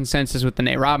really the consensus with the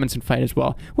Nate Robinson fight as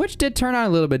well, which did turn out a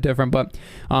little bit different. But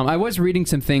I was reading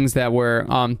some things that were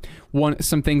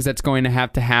some things that's going to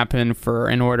happen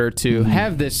in order to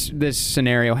have this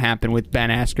scenario happen with Ben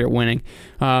Askren winning.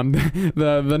 One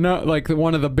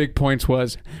of the big points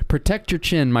was protect your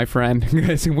chin, my friend.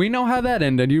 We know how that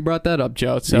ended. You brought that up,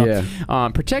 Joe. So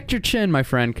protect your chin, my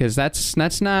friend, because that's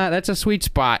a sweet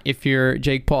spot. If you're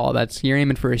Jake Paul, you're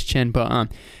aiming for his chin. But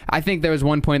I think there was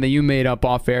one point that you made up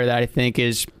off air that I think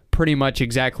is pretty much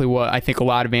exactly what I think a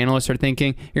lot of analysts are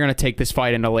thinking. You're going to take this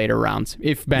fight into later rounds.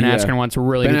 If Ben Askren wants a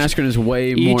really Ben Askren is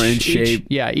way more in shape.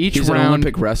 Each he's round, an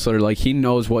Olympic wrestler. Like, he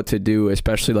knows what to do,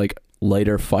 especially like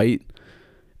later fight.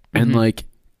 And like,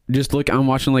 just look, I'm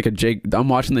watching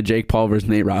the Jake Paul versus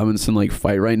Nate Robinson like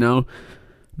fight right now.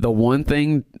 The one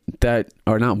thing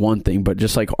not one thing, but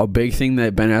just like a big thing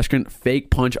that Ben Askren,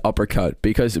 fake punch uppercut,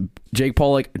 because Jake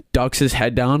Paul like ducks his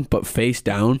head down but face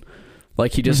down,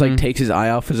 like he just like takes his eye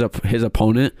off his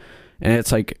opponent, and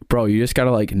it's like, bro, you just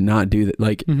gotta like not do that.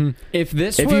 Like if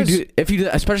you do,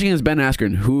 especially against Ben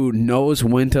Askren, who knows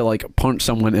when to like punch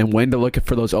someone and when to look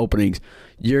for those openings,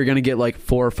 you're gonna get like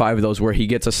 4 or 5 of those where he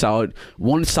gets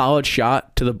one solid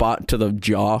shot to the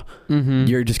jaw.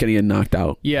 You're just gonna get knocked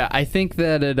out. Yeah, I think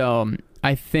that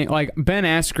I think like Ben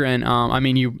Askren.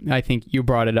 I think you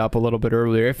brought it up a little bit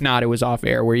earlier. If not, it was off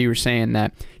air where you were saying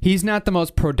that he's not the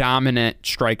most predominant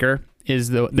striker.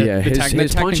 His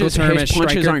punches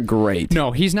aren't great.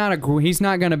 No, he's not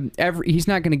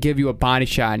gonna give you a body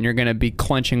shot and you're gonna be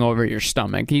clenching over your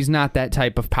stomach. He's not that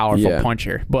type of powerful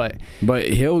puncher. But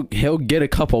he'll get a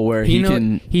couple where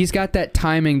he's got that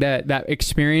timing, that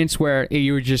experience where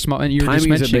you were just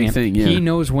mentioning a big thing. Yeah. He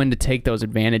knows when to take those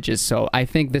advantages. So I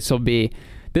think this will be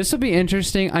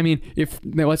interesting. I mean,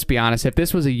 let's be honest, if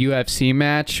this was a UFC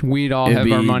match, we'd all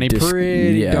have our money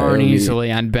pretty darn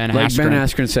easily on Ben Askren. Like Ben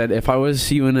Askren said, if I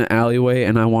was you in an alleyway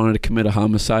and I wanted to commit a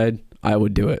homicide, I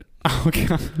would do it. Oh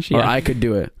gosh, or I could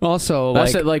do it. Also,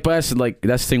 that's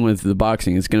the thing with the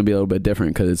boxing. It's going to be a little bit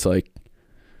different because it's like,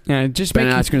 just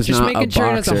making sure he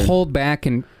doesn't hold back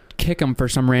and kick him for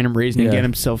some random reason and get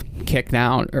himself kicked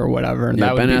out or whatever.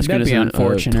 Yeah, Ben Askren is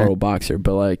unfortunate. A total boxer.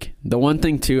 But like, the one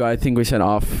thing too, I think we said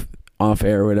off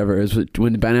air or whatever, is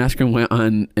when Ben Askren went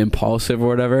on impulsive or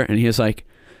whatever, and he was like,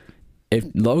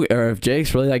 if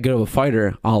Jake's really that good of a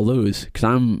fighter, I'll lose because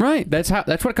I'm right. That's what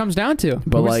it comes down to.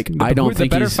 But I don't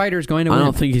think the better fighter is going to win. I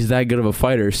don't think he's that good of a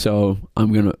fighter, so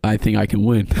I think I can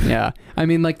win. Yeah, I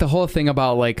mean, like the whole thing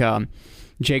about like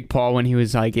Jake Paul when he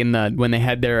was like when they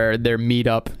had their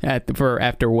meetup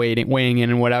after weighing in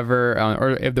and whatever,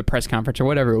 or if the press conference or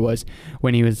whatever it was,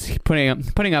 when he was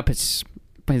putting up his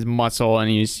muscle and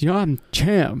he's, I'm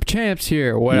champs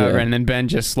here, whatever, and then Ben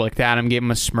just looked at him, gave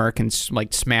him a smirk, and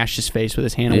like smashed his face with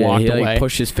his hand and walked away. Like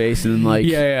pushed his face and then like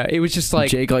it was just like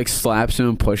Jake like slaps him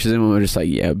and pushes him, and we're just like,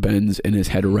 Ben's in his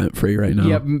head rent free right now.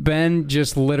 Yeah, Ben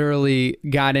just literally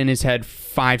got in his head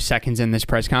 5 seconds in this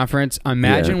press conference.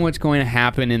 Imagine what's going to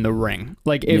happen in the ring.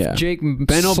 Like if Jake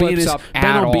Ben will be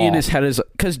in his head,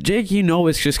 because Jake,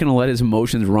 is just gonna let his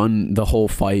emotions run the whole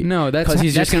fight. No, that's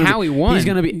how he won. He's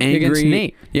gonna be angry against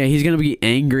Nate. Yeah, he's going to be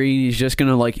angry. He's just going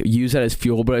to like use that as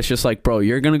fuel. But it's just like, bro,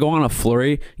 you're going to go on a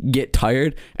flurry, get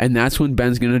tired, and that's when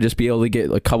Ben's going to just be able to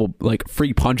get a couple like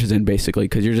free punches in, basically,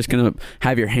 because you're just going to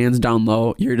have your hands down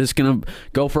low. You're just going to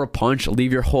go for a punch,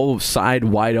 leave your whole side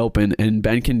wide open, and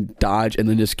Ben can dodge and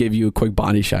then just give you a quick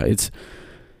body shot.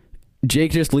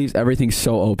 Jake just leaves everything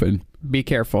so open. Be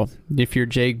careful. If you're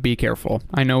Jake, be careful.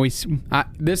 I know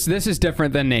this is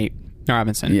different than Nate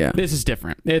Robinson. Yeah, this is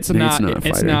different. It's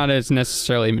not as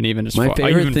necessarily even as my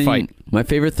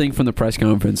favorite thing from the press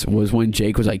conference was when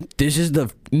Jake was like, "This is the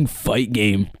fight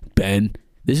game, Ben.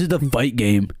 This is the fight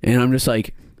game," and I'm just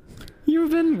like, "You've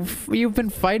been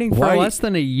fighting for less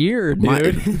than a year,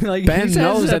 dude." Like, Ben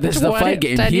knows that this is the fight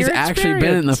game. He's actually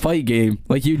been in the fight game.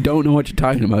 Like, you don't know what you're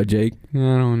talking about, Jake. I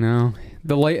don't know.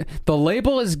 The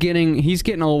label is he's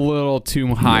getting a little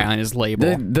too high on his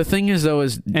label. The thing is, though,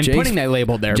 putting that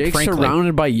label there, Jake's frankly,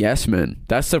 surrounded by yes men.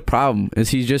 That's the problem, is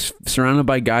he's just surrounded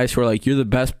by guys who are like, you're the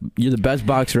best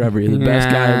boxer ever. You're the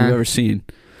best guy we've ever seen.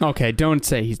 Okay, don't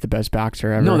say he's the best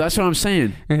boxer ever. No, that's what I'm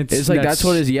saying. It's like that's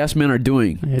what his yes men are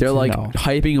doing. They're like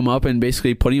hyping him up and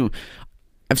basically putting him.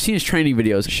 I've seen his training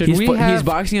videos. He's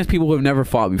boxing against people who have never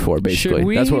fought before,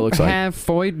 basically. That's what it looks like. Should we have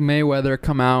Floyd Mayweather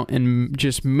come out and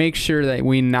just make sure that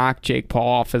we knock Jake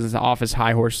Paul off his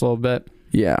high horse a little bit?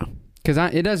 Yeah. Because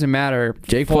it doesn't matter.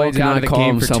 Jake Paul cannot call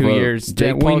himself for 2 years.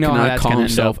 Jake Paul cannot call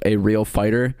himself a real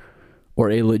fighter or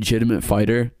a legitimate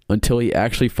fighter until he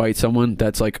actually fights someone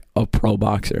that's like a pro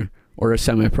boxer. or a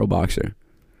semi-pro boxer.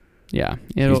 Yeah.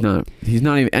 He's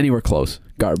not even anywhere close.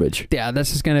 Garbage. Yeah,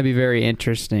 this is going to be very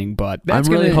interesting, but I'm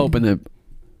really hoping that...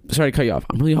 Sorry to cut you off.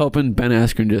 I'm really hoping Ben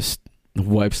Askren just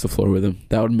wipes the floor with him.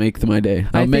 That would make my day.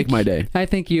 That would make my day. I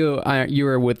think you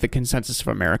are with the consensus of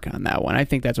America on that one. I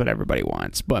think that's what everybody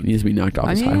wants. But he needs to be knocked off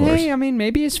his high horse. I mean,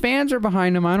 maybe his fans are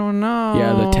behind him. I don't know.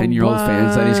 Yeah, the 10-year-old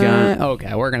fans that he's got.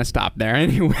 Okay, we're going to stop there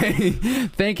anyway.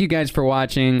 Thank you guys for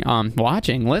watching,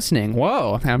 listening.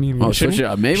 Whoa. I mean, switch it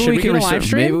up. Maybe we get a live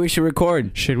stream. Maybe we should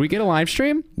record. Should we get a live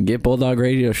stream? Get Bulldog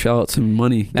Radio, shell out some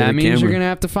money. That means you're going to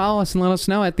have to follow us and let us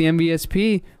know at the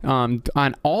MVSP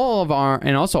on all of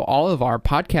our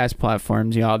podcast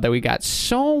platforms, y'all, that we got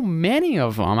so many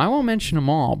of them. I won't mention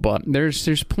them all, but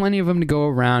there's plenty of them to go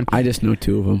around. I just know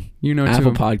 2 of them. You know,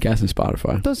 Apple Podcasts and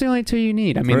Spotify. Those are the only 2 you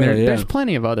need. I mean, there's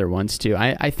plenty of other ones too.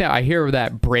 I hear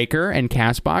that Breaker and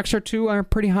Castbox are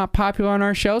pretty popular on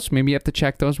our show, so maybe you have to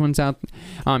check those ones out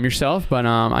yourself. But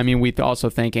I mean, we also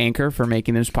thank Anchor for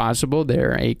making this possible.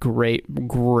 They're a great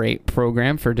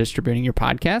program for distributing your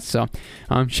podcast. So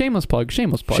shameless plug.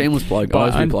 Always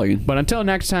be plugging. But until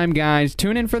next time, guys,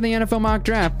 tune in for the NFL mock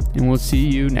draft, and we'll see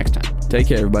you next time. Take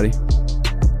care, everybody.